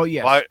 Oh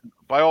yes,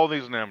 buy all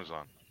these on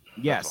Amazon.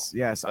 Yes.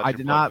 I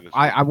did not.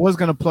 I was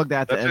going to plug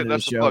that at the end of the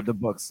show. The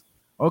books.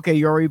 Okay,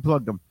 you already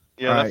plugged them.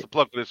 Yeah, all that's the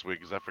plug for this week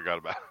because I forgot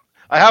about it.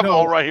 I have them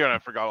all right here and I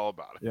forgot all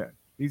about it.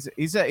 Yeah,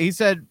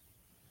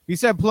 he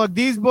said plug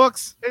these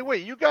books. Hey,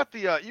 wait, you got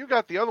the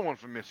other one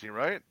from Missy,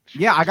 right?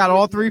 I got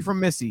all three from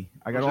Missy.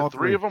 I got all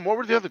three of them. What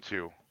were the other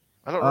two?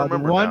 I don't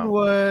remember. The one now.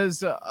 Was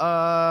so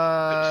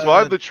I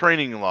have the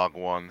training log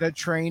one. The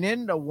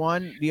training,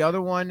 the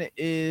other one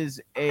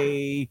is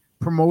a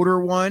promoter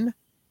one.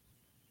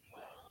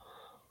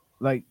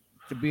 Like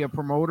to be a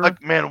promoter.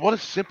 Like, man, what a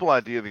simple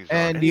idea these are.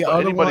 And the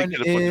other one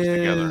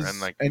is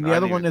the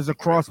other one is a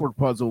crossword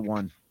puzzle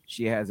one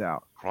she has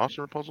out.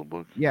 Crossword puzzle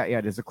book? Yeah,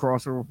 there's a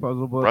crossword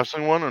puzzle book.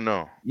 Wrestling one or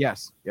no?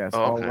 Yes, Oh,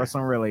 all okay.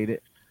 wrestling related.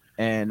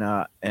 And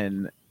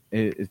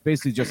it's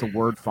basically just a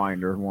word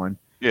finder one.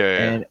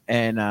 Yeah.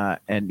 And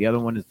the other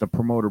one is the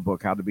promoter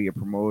book, how to be a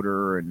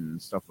promoter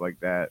and stuff like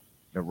that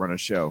to run a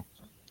show.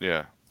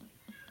 Yeah.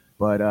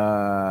 But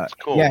it's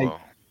cool.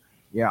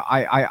 Yeah,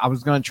 I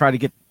was gonna try to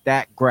get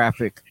that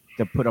graphic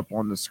to put up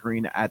on the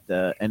screen at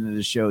the end of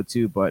the show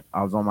too, but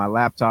I was on my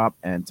laptop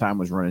and time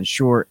was running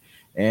short,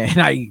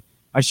 and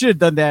I should have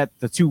done that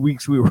the 2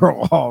 weeks we were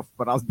off,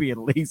 but I was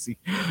being lazy.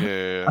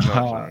 Yeah.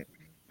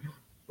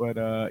 But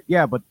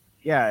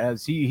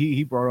as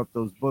he brought up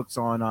those books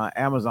on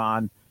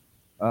Amazon.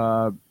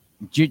 For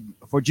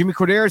Jimmy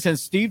Corderas and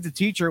Steve the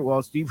Teacher,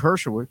 Steve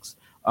Hershowitz,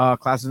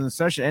 classes in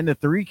session and the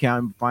 3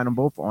 count, find them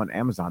both on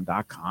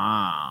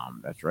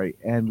Amazon.com. That's right.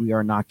 And we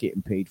are not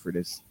getting paid for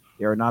this.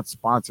 They are not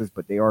sponsors,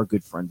 but they are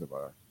good friends of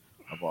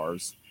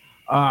ours.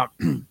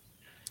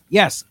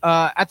 Yes.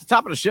 At the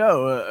top of the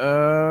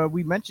show,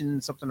 we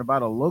mentioned something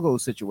about a logo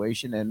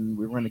situation, and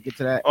we were going to get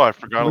to that. Oh, I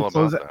forgot all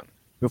about that.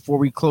 Before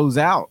we close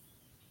out.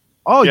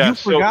 Oh, yeah, you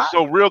forgot?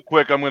 So real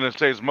quick, I'm going to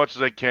say as much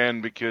as I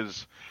can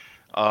because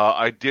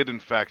I did, in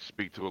fact,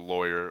 speak to a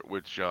lawyer,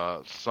 which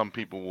some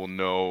people will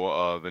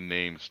know the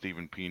name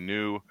Stephen P.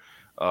 New.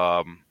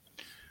 I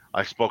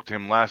spoke to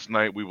him last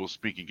night. We will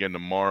speak again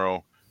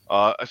tomorrow.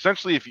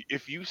 Essentially,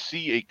 if you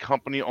see a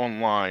company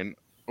online,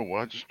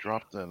 I just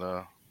dropped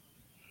that.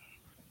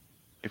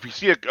 if you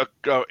see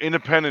a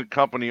independent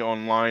company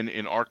online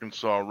in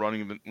Arkansas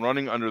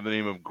running under the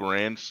name of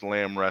Grand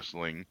Slam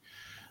Wrestling,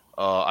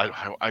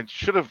 I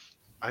should have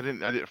I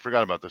didn't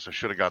forgot about this. I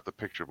should have got the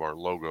picture of our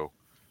logo.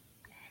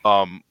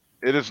 Um,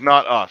 it is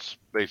not us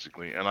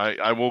basically, and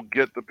I will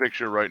get the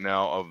picture right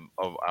now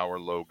of our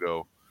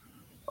logo.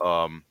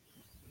 Um,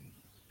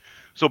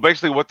 so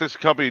basically, what this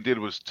company did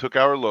was took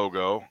our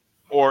logo.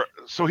 Or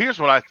so here's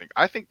what I think.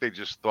 I think they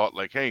just thought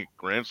like, hey,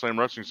 Grand Slam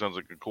Wrestling sounds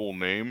like a cool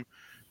name.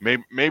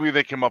 Maybe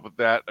they came up with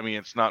that. I mean,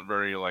 it's not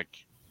very like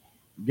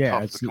Yeah, tough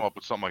to it's come up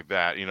with something like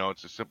that. You know,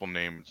 it's a simple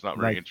name. It's not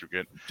very like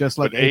intricate. just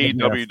like But AWF.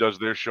 AEW does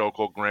their show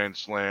called Grand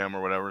Slam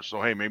or whatever. So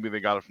hey, maybe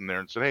they got it from there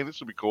and said, hey, this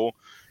would be cool.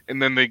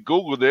 And then they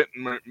Googled it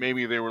and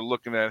maybe they were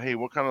looking at, hey,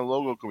 what kind of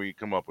logo can we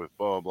come up with?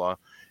 Blah blah blah.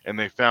 And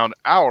they found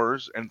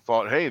ours and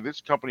thought, hey, this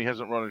company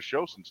hasn't run a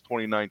show since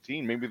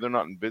 2019. Maybe they're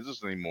not in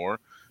business anymore.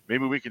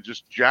 Maybe we could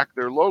just jack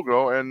their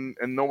logo and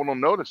no one will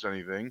notice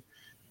anything.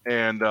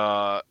 And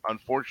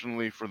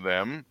unfortunately for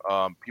them,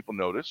 people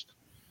noticed.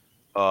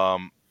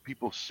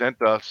 People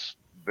sent us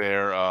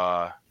their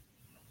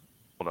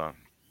hold on,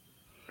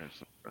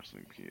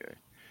 wrestling PA.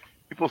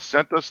 People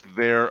sent us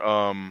their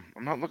I'm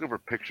not looking for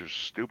pictures,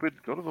 stupid.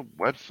 Go to the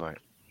website.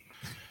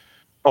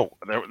 Oh,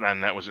 there,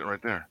 and that was it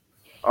right there.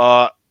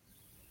 Uh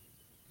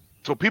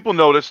so people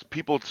noticed,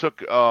 people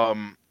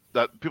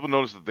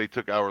noticed that they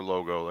took our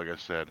logo, like I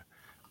said.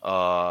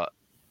 Uh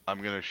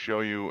I'm gonna show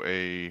you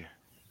a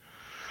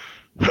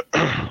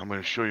I'm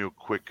gonna show you a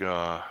quick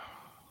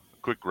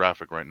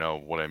graphic right now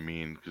of what I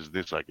mean, because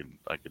this I could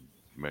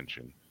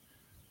mention.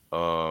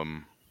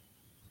 Um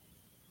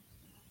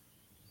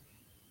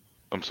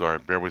I'm sorry,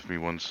 bear with me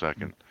 1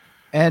 second.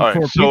 And All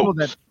right, for so people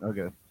that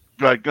okay.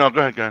 go ahead. No, go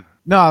ahead, go ahead.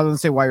 No, I was gonna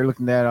say while you're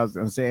looking at that, I was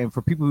gonna say, and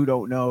for people who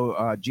don't know,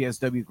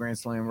 GSW Grand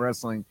Slam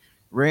Wrestling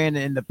ran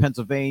in the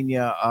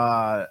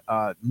Pennsylvania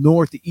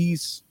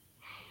northeast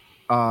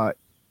uh,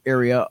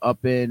 area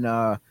up in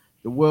the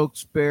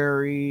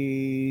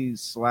Wilkes-Barre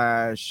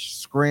slash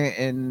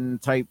Scranton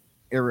type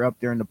area up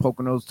there in the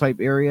Poconos type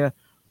area.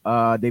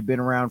 They've been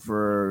around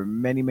for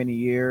many, many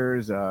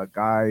years.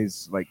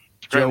 Guys like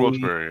Grant Joey,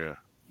 Wilkes-Barre, yeah.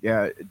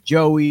 yeah,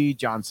 Joey,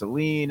 John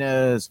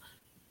Salinas,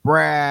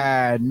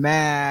 Brad,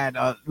 Matt,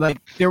 like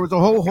there was a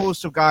whole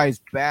host of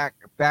guys back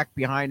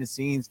behind the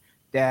scenes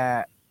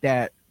that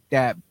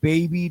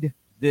babied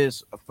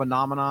this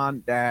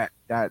phenomenon that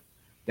the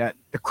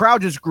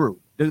crowd just grew.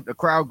 The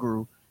crowd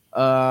grew,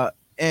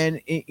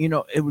 and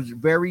it was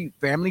very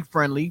family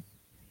friendly.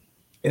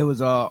 It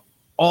was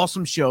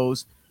awesome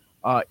shows.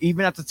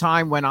 Even at the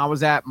time when I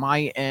was at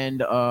my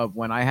end of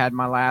when I had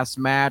my last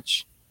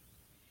match,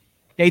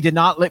 they did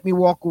not let me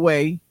walk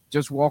away,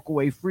 just walk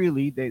away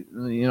freely. They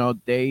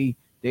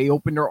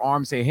opened their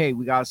arms, say, "Hey,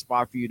 we got a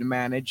spot for you to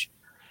manage."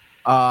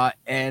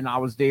 And I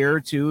was there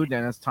too.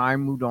 Then as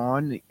time moved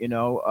on,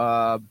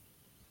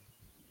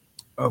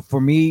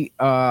 for me,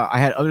 I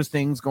had other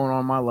things going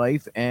on in my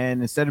life,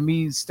 and instead of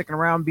me sticking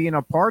around being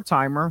a part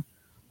timer,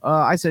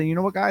 I said, "You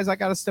know what, guys, I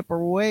got to step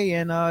away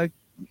and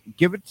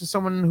give it to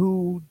someone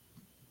who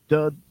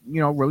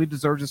really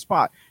deserves a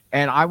spot."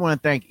 And I want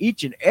to thank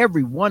each and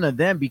every one of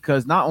them,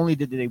 because not only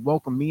did they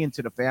welcome me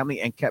into the family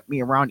and kept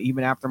me around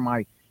even after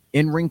my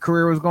in-ring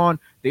career was gone,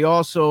 they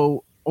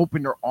also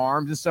opened their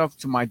arms and stuff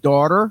to my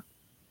daughter.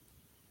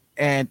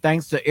 And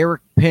thanks to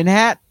Eric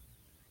Pinhat,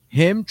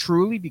 him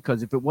truly,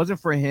 because if it wasn't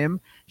for him,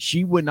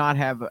 she would not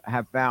have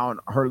found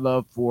her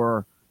love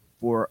for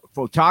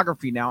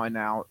photography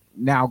now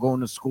going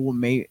to school,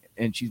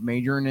 and she's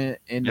majoring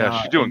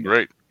Yeah, she's doing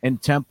great. in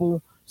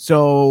Temple.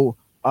 So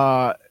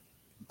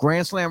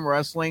Grand Slam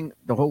Wrestling,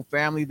 the whole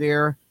family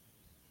there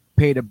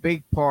played a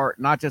big part,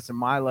 not just in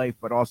my life,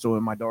 but also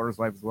in my daughter's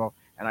life as well.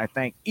 And I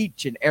thank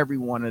each and every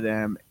one of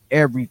them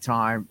every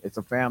time. It's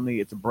a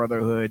family, it's a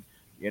brotherhood.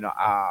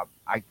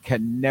 I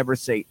can never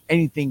say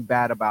anything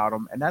bad about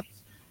them. And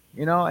that's,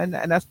 and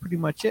that's pretty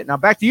much it. Now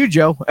back to you,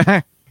 Joe.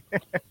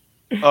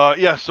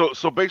 Yeah.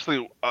 So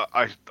basically,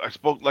 I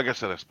spoke, like I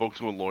said, I spoke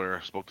to a lawyer.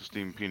 I spoke to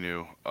Stephen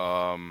Pinu.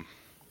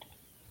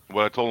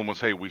 What I told him was,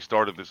 hey, we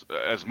started this,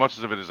 as much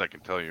of it as I can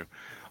tell you.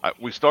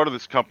 We started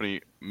this company.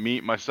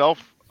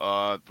 Myself,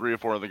 3 or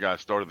 4 other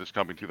guys started this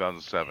company in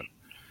 2007.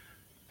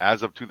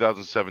 As of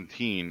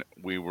 2017,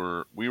 we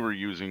were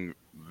using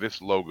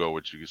this logo,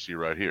 which you can see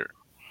right here.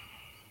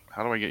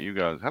 How do I get you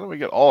guys? How do we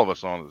get all of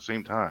us on at the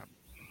same time?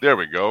 There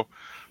we go.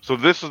 So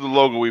this is the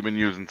logo we've been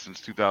using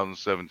since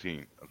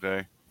 2017.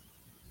 Okay,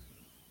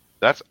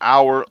 that's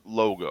our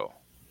logo.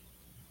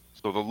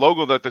 So the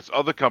logo that this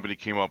other company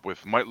came up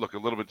with might look a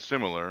little bit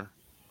similar.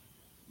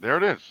 There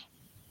it is.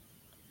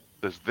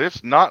 Does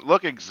this not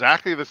look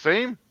exactly the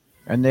same?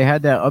 And they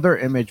had that other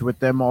image with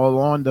them all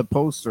on the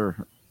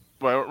poster.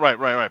 Right.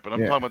 But I'm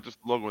Yeah. talking about just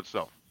the logo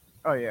itself.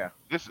 Oh yeah.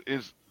 This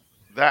is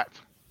that.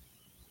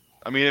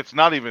 I mean, it's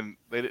not even.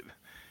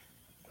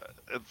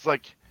 It's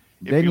like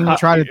They didn't even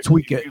try to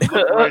tweak it. If you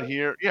look right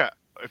here, yeah.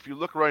 If you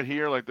look right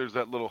here, like there's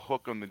that little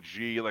hook on the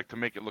G, like to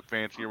make it look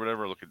fancy or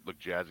whatever, look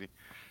jazzy.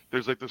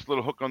 There's like this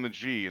little hook on the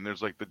G, and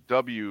there's like the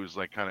W is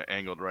like kind of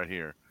angled right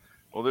here.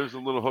 Well, there's a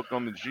little hook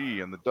on the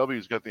G, and the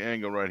W's got the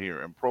angle right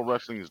here, and pro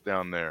wrestling is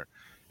down there,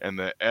 and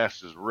the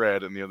S is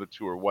red, and the other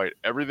two are white.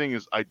 Everything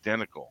is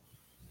identical.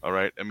 All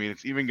right. I mean,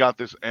 it's even got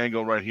this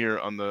angle right here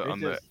on the It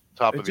just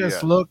top it of the just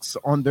S. looks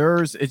on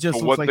theirs. It So just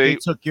looks what like they they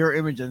took your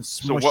image and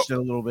so what smushed it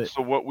a little bit.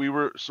 what we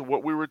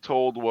were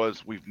told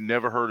was we've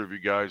never heard of you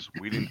guys.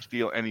 We didn't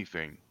steal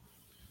anything.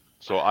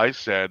 So I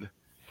said,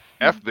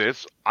 "F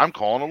this. I'm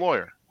calling a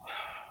lawyer."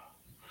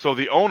 So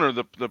the owner,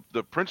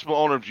 the principal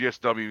owner of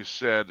GSW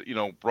said,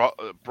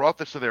 brought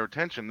this to their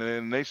attention,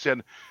 and they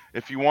said,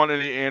 if you want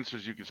any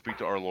answers, you can speak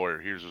to our lawyer.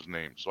 Here's his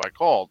name. So I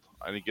called.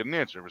 I didn't get an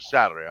answer. It was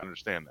Saturday. I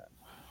understand that.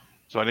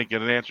 So I didn't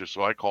get an answer.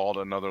 So I called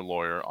another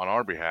lawyer on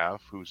our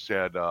behalf who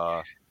said,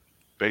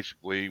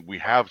 basically, we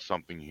have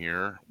something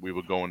here. We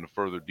would go into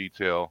further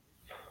detail.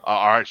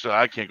 All right, so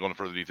I can't go into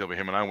further detail, but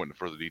him and I went into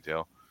further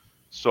detail.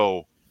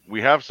 So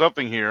we have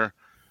something here.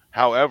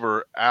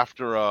 However,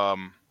 after a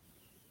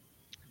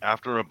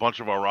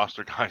bunch of our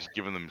roster guys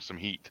giving them some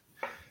heat,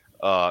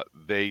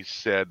 they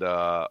said,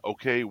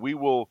 "Okay, we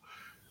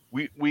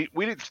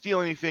didn't steal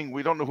anything.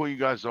 We don't know who you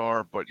guys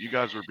are, but you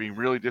guys are being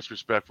really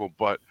disrespectful.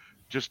 But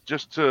just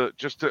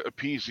to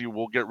appease you,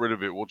 we'll get rid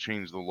of it. We'll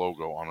change the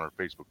logo on our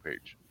Facebook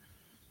page."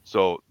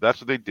 So that's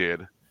what they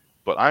did.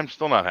 But I'm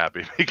still not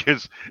happy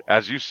because,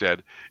 as you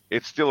said,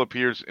 it still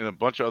appears in a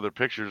bunch of other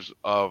pictures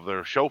of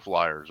their show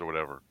flyers or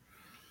whatever.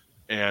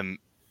 And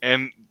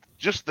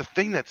just the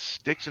thing that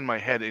sticks in my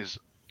head is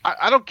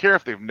I don't care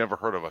if they've never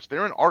heard of us.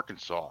 They're in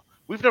Arkansas.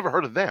 We've never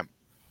heard of them.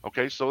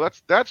 Okay, so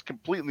that's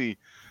completely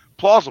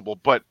plausible.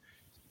 But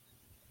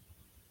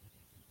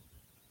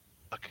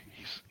look,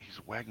 he's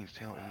wagging his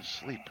tail in his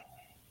sleep.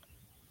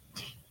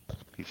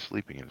 He's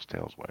sleeping and his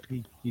tail's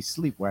wagging. He's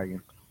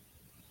sleepwagging.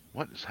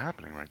 What is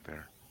happening right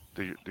there?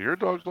 Do your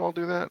dogs all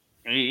do that?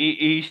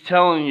 He's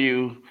telling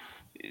you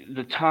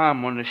the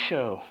time on the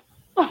show.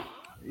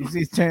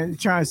 He's trying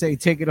to say,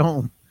 take it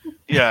home.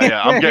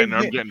 Yeah, I'm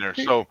getting there.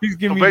 So He's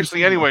giving me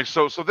basically, the anyway,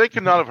 so they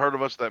could not have heard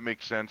of us. That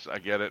makes sense. I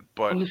get it.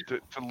 But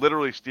to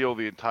literally steal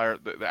the entire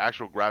the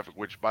actual graphic,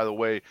 which by the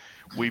way,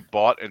 we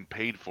bought and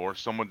paid for.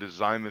 Someone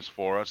designed this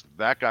for us.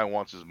 That guy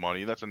wants his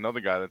money. That's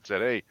another guy that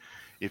said, "Hey,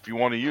 if you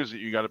want to use it,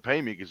 you got to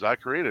pay me because I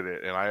created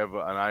it and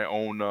I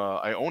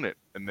own it."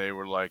 And they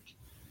were like,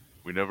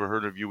 "We never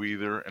heard of you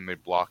either," and they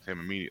blocked him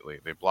immediately.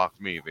 They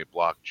blocked me. They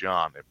blocked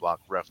John. They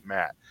blocked Ref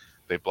Matt.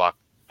 They blocked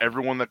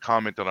everyone that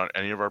commented on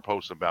any of our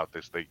posts about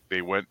this.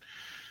 They went.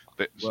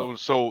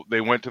 So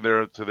they went to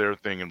their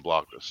thing and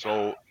blocked us.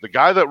 So the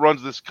guy that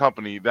runs this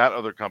company, that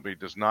other company,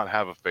 does not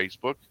have a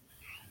Facebook.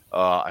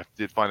 I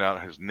did find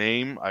out his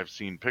name. I've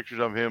seen pictures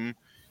of him.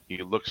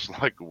 He looks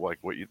like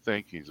what you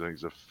think. He's a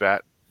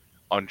fat,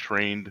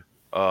 untrained, he's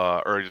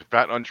a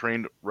fat,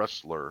 untrained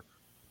wrestler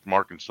from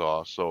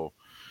Arkansas. So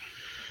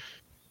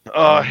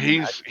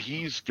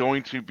he's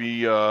going to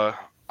be I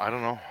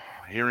don't know,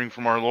 hearing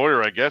from our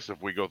lawyer, I guess, if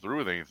we go through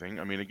with anything.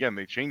 I mean, again,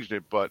 they changed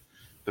it, but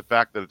the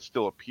fact that it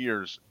still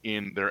appears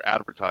in their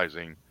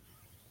advertising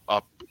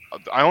up,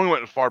 I only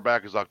went as far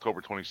back as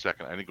October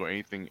 22nd. I didn't go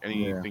anything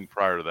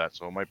prior to that,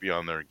 so it might be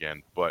on there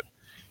again. But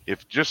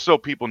if just so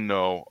people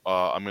know,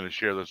 I'm going to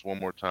share this one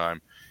more time.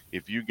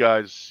 If you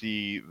guys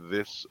see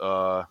this,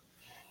 you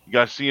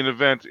guys see an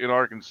event in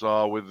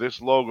Arkansas with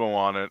this logo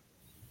on it,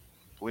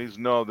 please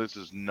know this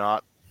is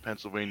not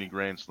Pennsylvania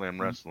Grand Slam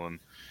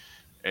Wrestling.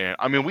 And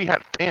I mean, we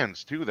had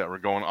fans too that were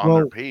going on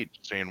their page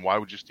saying, "Why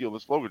would you steal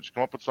this logo? Just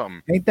come up with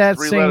something." Ain't that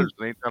 3 letters?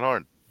 It ain't that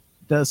hard.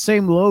 The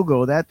same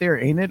logo that there,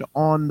 ain't it,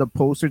 on the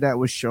poster that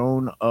was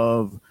shown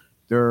of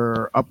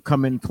their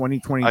upcoming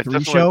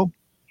 2023 show?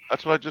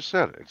 That's what I just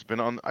said. It's been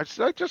on. I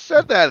just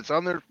said that it's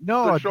on their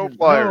show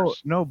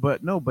flyers. No,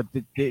 but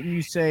didn't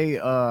you say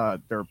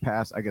their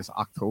past? I guess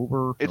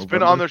October. It's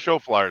been on their show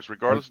flyers,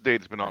 regardless of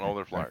date. It's been on all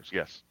their flyers.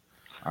 Yes.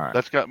 All right.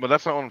 But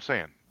that's not what I'm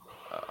saying.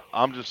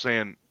 I'm just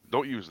saying,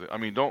 don't use it. I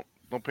mean, don't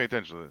pay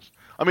attention to this.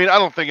 I mean, I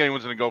don't think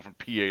anyone's going to go from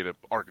PA to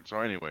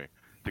Arkansas anyway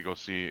to go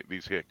see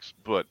these Hicks.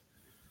 But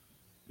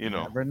you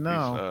never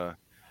know.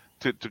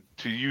 To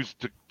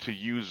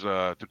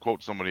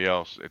quote somebody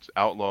else, it's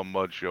outlaw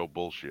mud show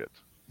bullshit.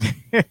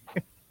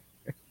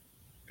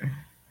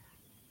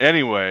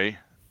 Anyway,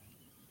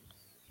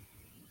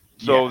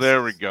 so yes.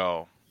 There we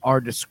go. Our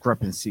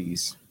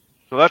discrepancies.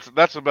 So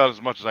that's about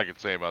as much as I can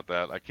say about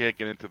that. I can't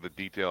get into the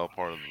detail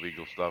part of the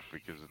legal stuff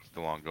because it's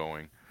still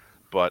ongoing.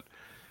 But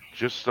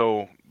just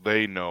so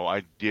they know,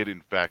 I did in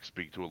fact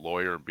speak to a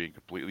lawyer, and being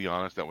completely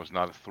honest, that was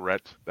not a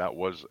threat. That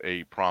was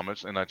a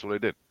promise, and that's what I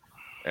did.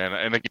 And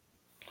I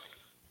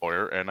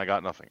lawyer, and I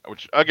got nothing.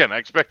 Which again, I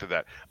expected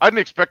that. I didn't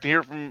expect to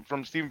hear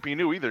from Stephen P.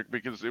 New either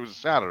because it was a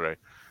Saturday.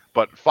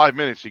 But 5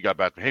 minutes he got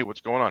back to me. Hey,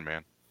 what's going on,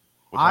 man?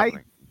 What's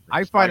happening?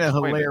 I find it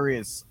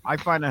hilarious. I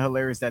find it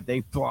hilarious that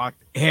they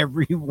blocked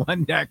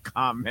everyone that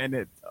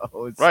commented.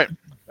 Though. Right.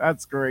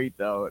 That's great,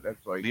 though.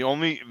 That's like the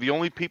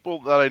only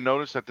people that I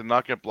noticed that did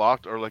not get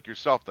blocked are like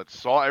yourself that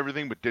saw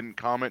everything but didn't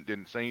comment,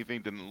 didn't say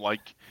anything, didn't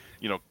like,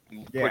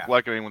 click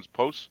like on anyone's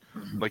posts.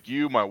 Like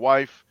you, my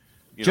wife.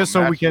 Just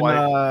so Matt's we can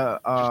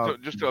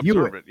just to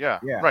observe it. Yeah.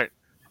 Right.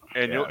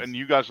 And yes. and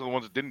you guys are the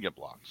ones that didn't get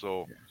blocked.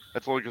 So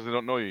That's only because they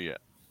don't know you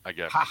yet, I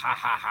guess. Ha ha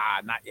ha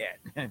ha! Not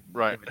yet.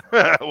 Right.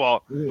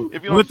 Well,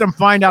 if you Let don't, them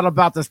find out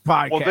about this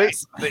well,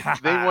 podcast.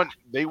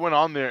 they went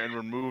on there and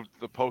removed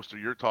the poster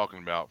you're talking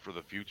about for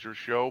the future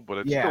show, but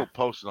it's Yeah. still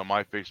posted on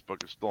my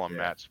Facebook. It's still on Yeah.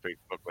 Matt's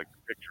Facebook, like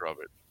the picture of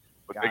it.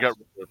 But they Gotcha. got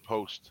rid of their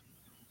post,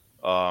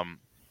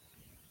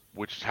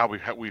 which is how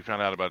we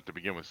found out about it to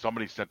begin with.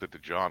 Somebody sent it to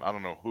John. I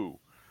don't know who,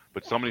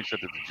 but somebody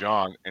sent it to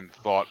John and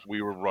thought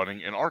we were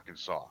running in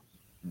Arkansas.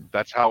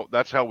 That's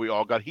how we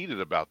all got heated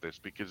about this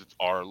because it's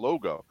our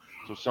logo.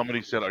 So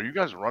somebody said, "Are you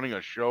guys running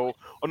a show?"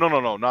 Oh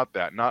no, not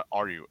that. Not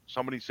are you?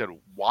 Somebody said,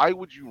 "Why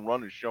would you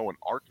run a show in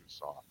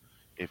Arkansas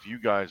if you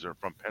guys are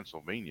from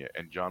Pennsylvania?"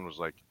 And John was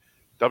like,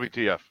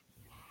 "WTF?"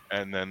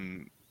 And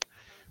then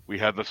we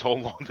had this whole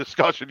long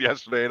discussion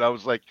yesterday, and I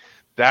was like,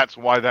 "That's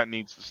why that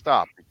needs to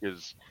stop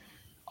because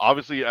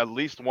obviously at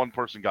least one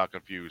person got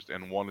confused,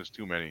 and one is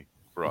too many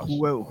for us."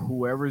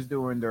 Whoever's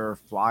doing their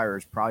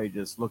flyers probably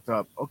just looked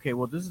up, okay,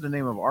 well, this is the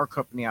name of our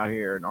company out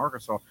here in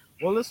Arkansas.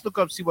 Well, let's look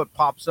up, see what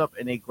pops up.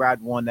 And they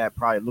grabbed one that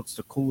probably looks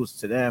the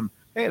coolest to them.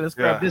 Hey, let's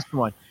grab this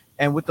one.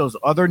 And with those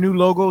other new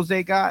logos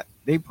they got,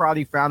 they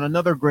probably found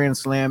another Grand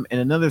Slam in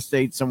another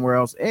state somewhere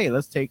else. Hey,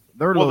 let's take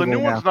their logo. Well, the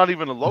new now. one's not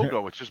even a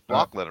logo. It's just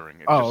block lettering.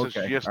 It just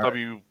says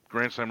GSW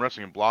Grand Slam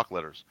Wrestling in block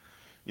letters.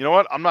 You know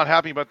what? I'm not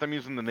happy about them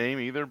using the name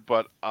either,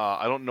 but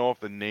I don't know if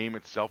the name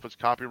itself is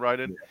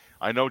copyrighted. Yeah.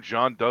 I know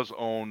John does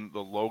own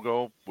the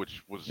logo,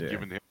 which was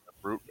given to him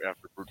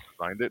after Brute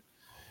designed it.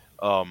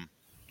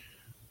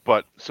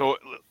 But so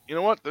you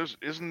know what?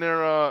 Isn't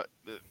there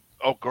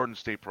Garden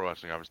State Pro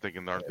Wrestling? I was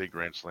thinking, aren't they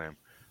Grand Slam?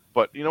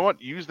 But you know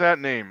what? Use that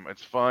name.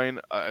 It's fine.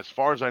 As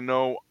far as I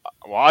know,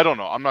 well, I don't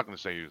know. I'm not going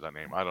to say use that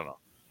name. I don't know.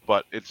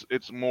 But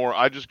it's more.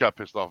 I just got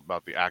pissed off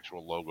about the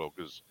actual logo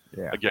because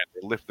again,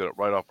 they lifted it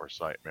right off our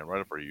site, man, right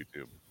off our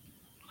YouTube.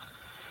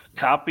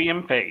 Copy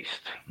and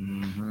paste.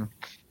 Mm-hmm.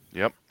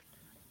 Yep.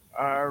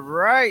 All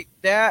right,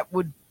 that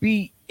would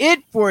be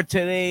it for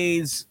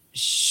today's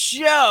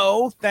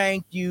show.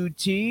 Thank you,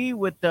 T,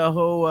 with the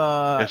whole.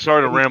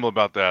 Sorry to ramble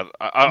about that.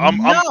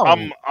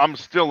 I'm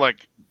still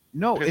like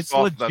pissed it's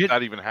off legit.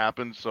 that even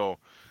happened. So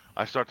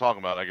I start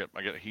talking about it.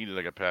 I get heated.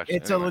 I get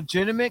passionate. It's a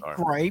legitimate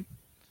gripe.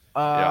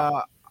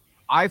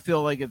 I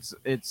feel like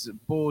it's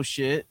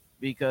bullshit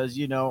because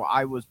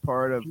I was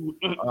part of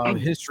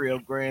history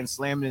of Grand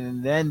Slam,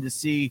 and then to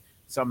see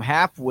some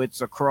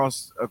halfwits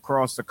across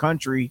the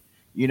country,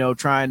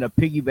 trying to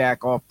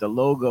piggyback off the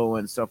logo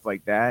and stuff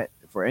like that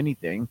for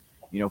anything,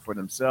 for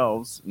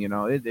themselves,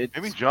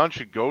 maybe John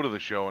should go to the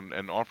show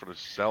and offer to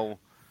sell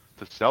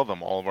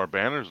them all of our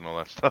banners and all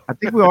that stuff. I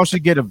think we all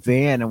should get a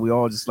van and we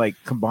all just like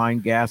combine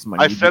gas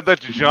money. I said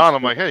that to John.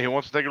 I'm like, hey, he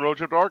wants to take a road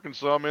trip to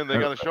Arkansas, man. They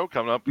got a show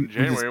coming up in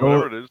January,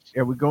 whatever it is.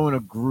 Yeah, we go in a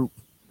group.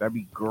 That'd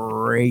be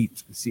great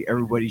to see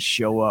everybody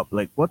show up.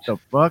 Like, what the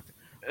fuck?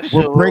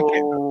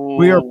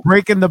 We are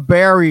breaking the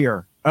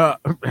barrier.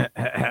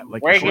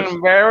 Breaking the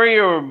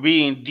barrier or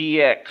being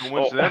DX?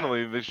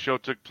 Coincidentally, this show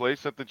took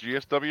place at the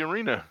GSW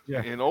Arena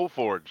in Old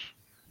Forge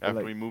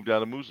after we moved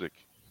out of music.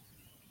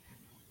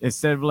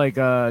 Instead of like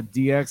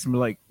DX,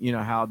 like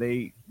how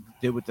they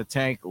did with the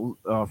tank,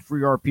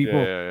 free our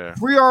people,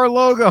 free our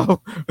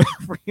logo.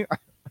 Free our...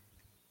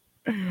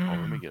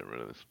 let me get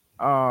rid of this.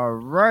 All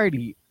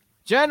righty,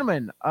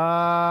 gentlemen.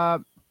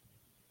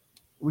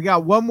 We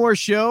got one more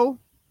show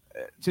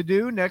to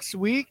do next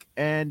week,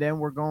 and then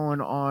we're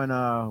going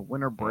on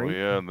winter break. Oh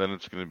yeah, and then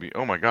it's gonna be.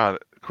 Oh my God,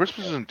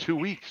 Christmas is in 2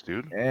 weeks,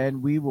 dude.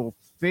 And we will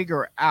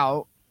figure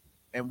out,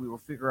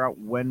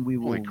 when we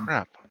will. Holy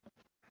crap.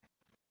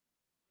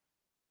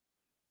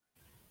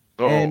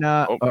 And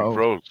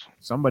froze.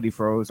 Somebody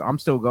froze. I'm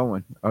still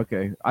going.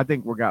 Okay, I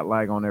think we got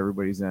lag on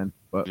everybody's end,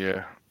 but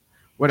yeah,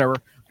 whatever.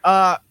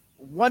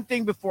 One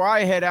thing before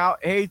I head out.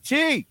 Hey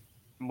T,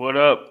 what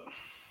up?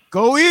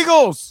 Go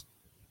Eagles!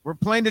 We're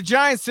playing the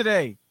Giants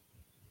today.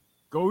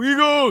 Go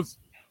Eagles!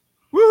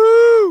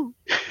 Woohoo!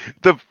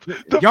 The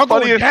y'all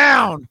funniest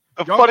down.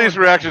 The funniest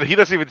reaction. He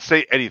doesn't even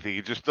say anything.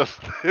 He just does.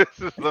 He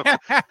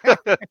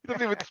doesn't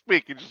even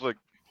speak. He's just like,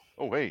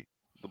 oh wait,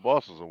 the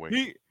boss is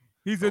awake.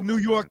 He's a New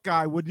York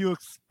guy. What do you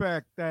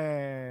expect?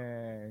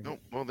 No,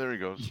 well, there he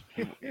goes.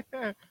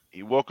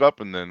 He woke up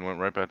and then went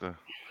right back to.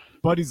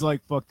 Buddy's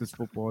like, fuck this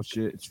football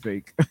shit. It's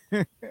fake.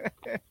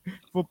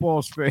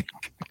 Football's fake.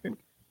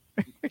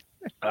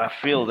 I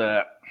feel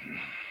that.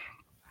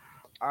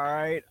 All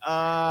right.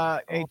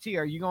 AT,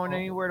 are you going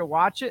anywhere to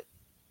watch it?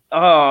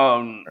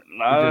 I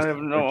have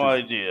no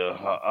idea.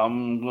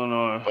 I'm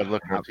gonna.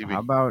 Look on TV. How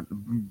about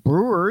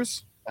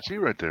Brewers? That's you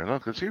right there.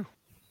 Look, that's you.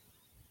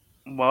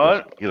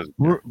 What?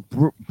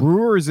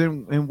 Brewers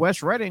in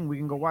West Reading. We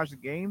can go watch the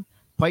game.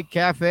 Pike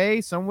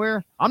Cafe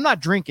somewhere. I'm not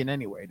drinking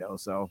anyway, though.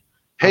 So.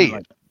 Hey,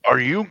 are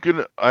you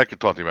gonna? I could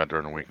talk to you about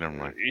during the week. Never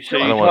mind. I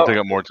don't want to take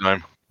up more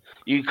time.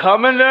 You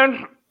coming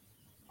then?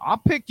 I'll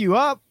pick you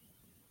up.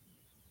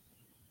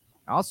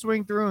 I'll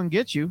swing through and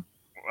get you.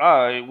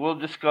 All right, we'll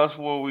discuss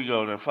where we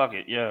go then. Fuck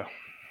it, yeah.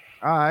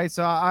 All right,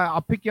 so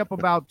I'll pick you up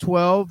about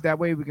 12. That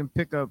way we can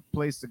pick a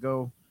place to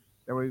go.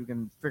 That way we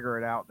can figure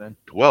it out then.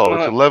 12.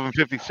 It's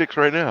 11:56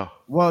 right now.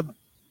 Well,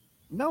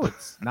 No,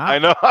 it's not. I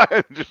know.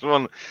 I just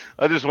want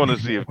to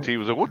see if T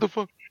was like, what the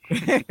fuck?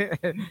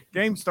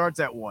 Game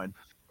starts at 1.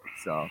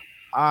 So, all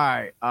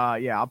right.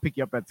 Yeah, I'll pick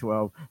you up at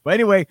 12. But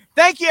anyway,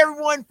 thank you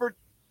everyone for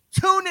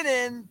tuning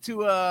in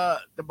to the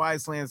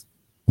BodySlams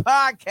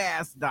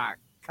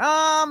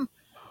podcast.com.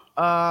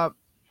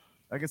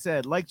 Like I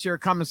said, like, share,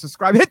 comment,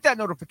 subscribe, hit that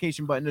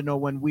notification button to know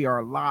when we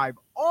are live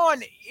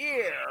on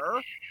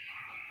air.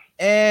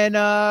 And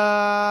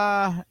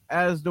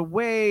as the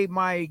way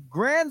my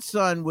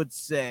grandson would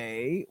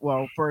say,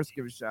 well, first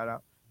give a shout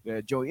out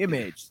to Joey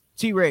Image,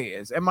 T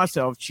Reyes, and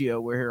myself,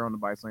 Chia. We're here on the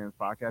BodySlams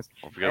podcast.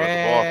 Don't forget about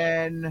the boss.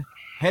 And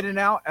heading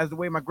out, as the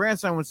way my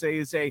grandson would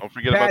say, Don't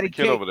forget about the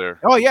kid over there.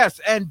 Oh, yes,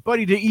 and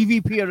Buddy, the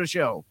EVP of the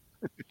show.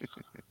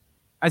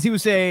 As he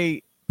would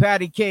say,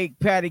 patty cake,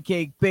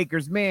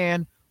 baker's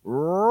man,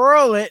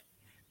 roll it,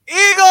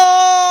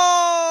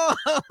 Eagles!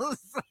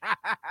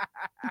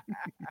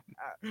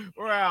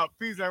 We're out.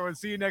 Peace, everyone.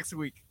 See you next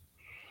week.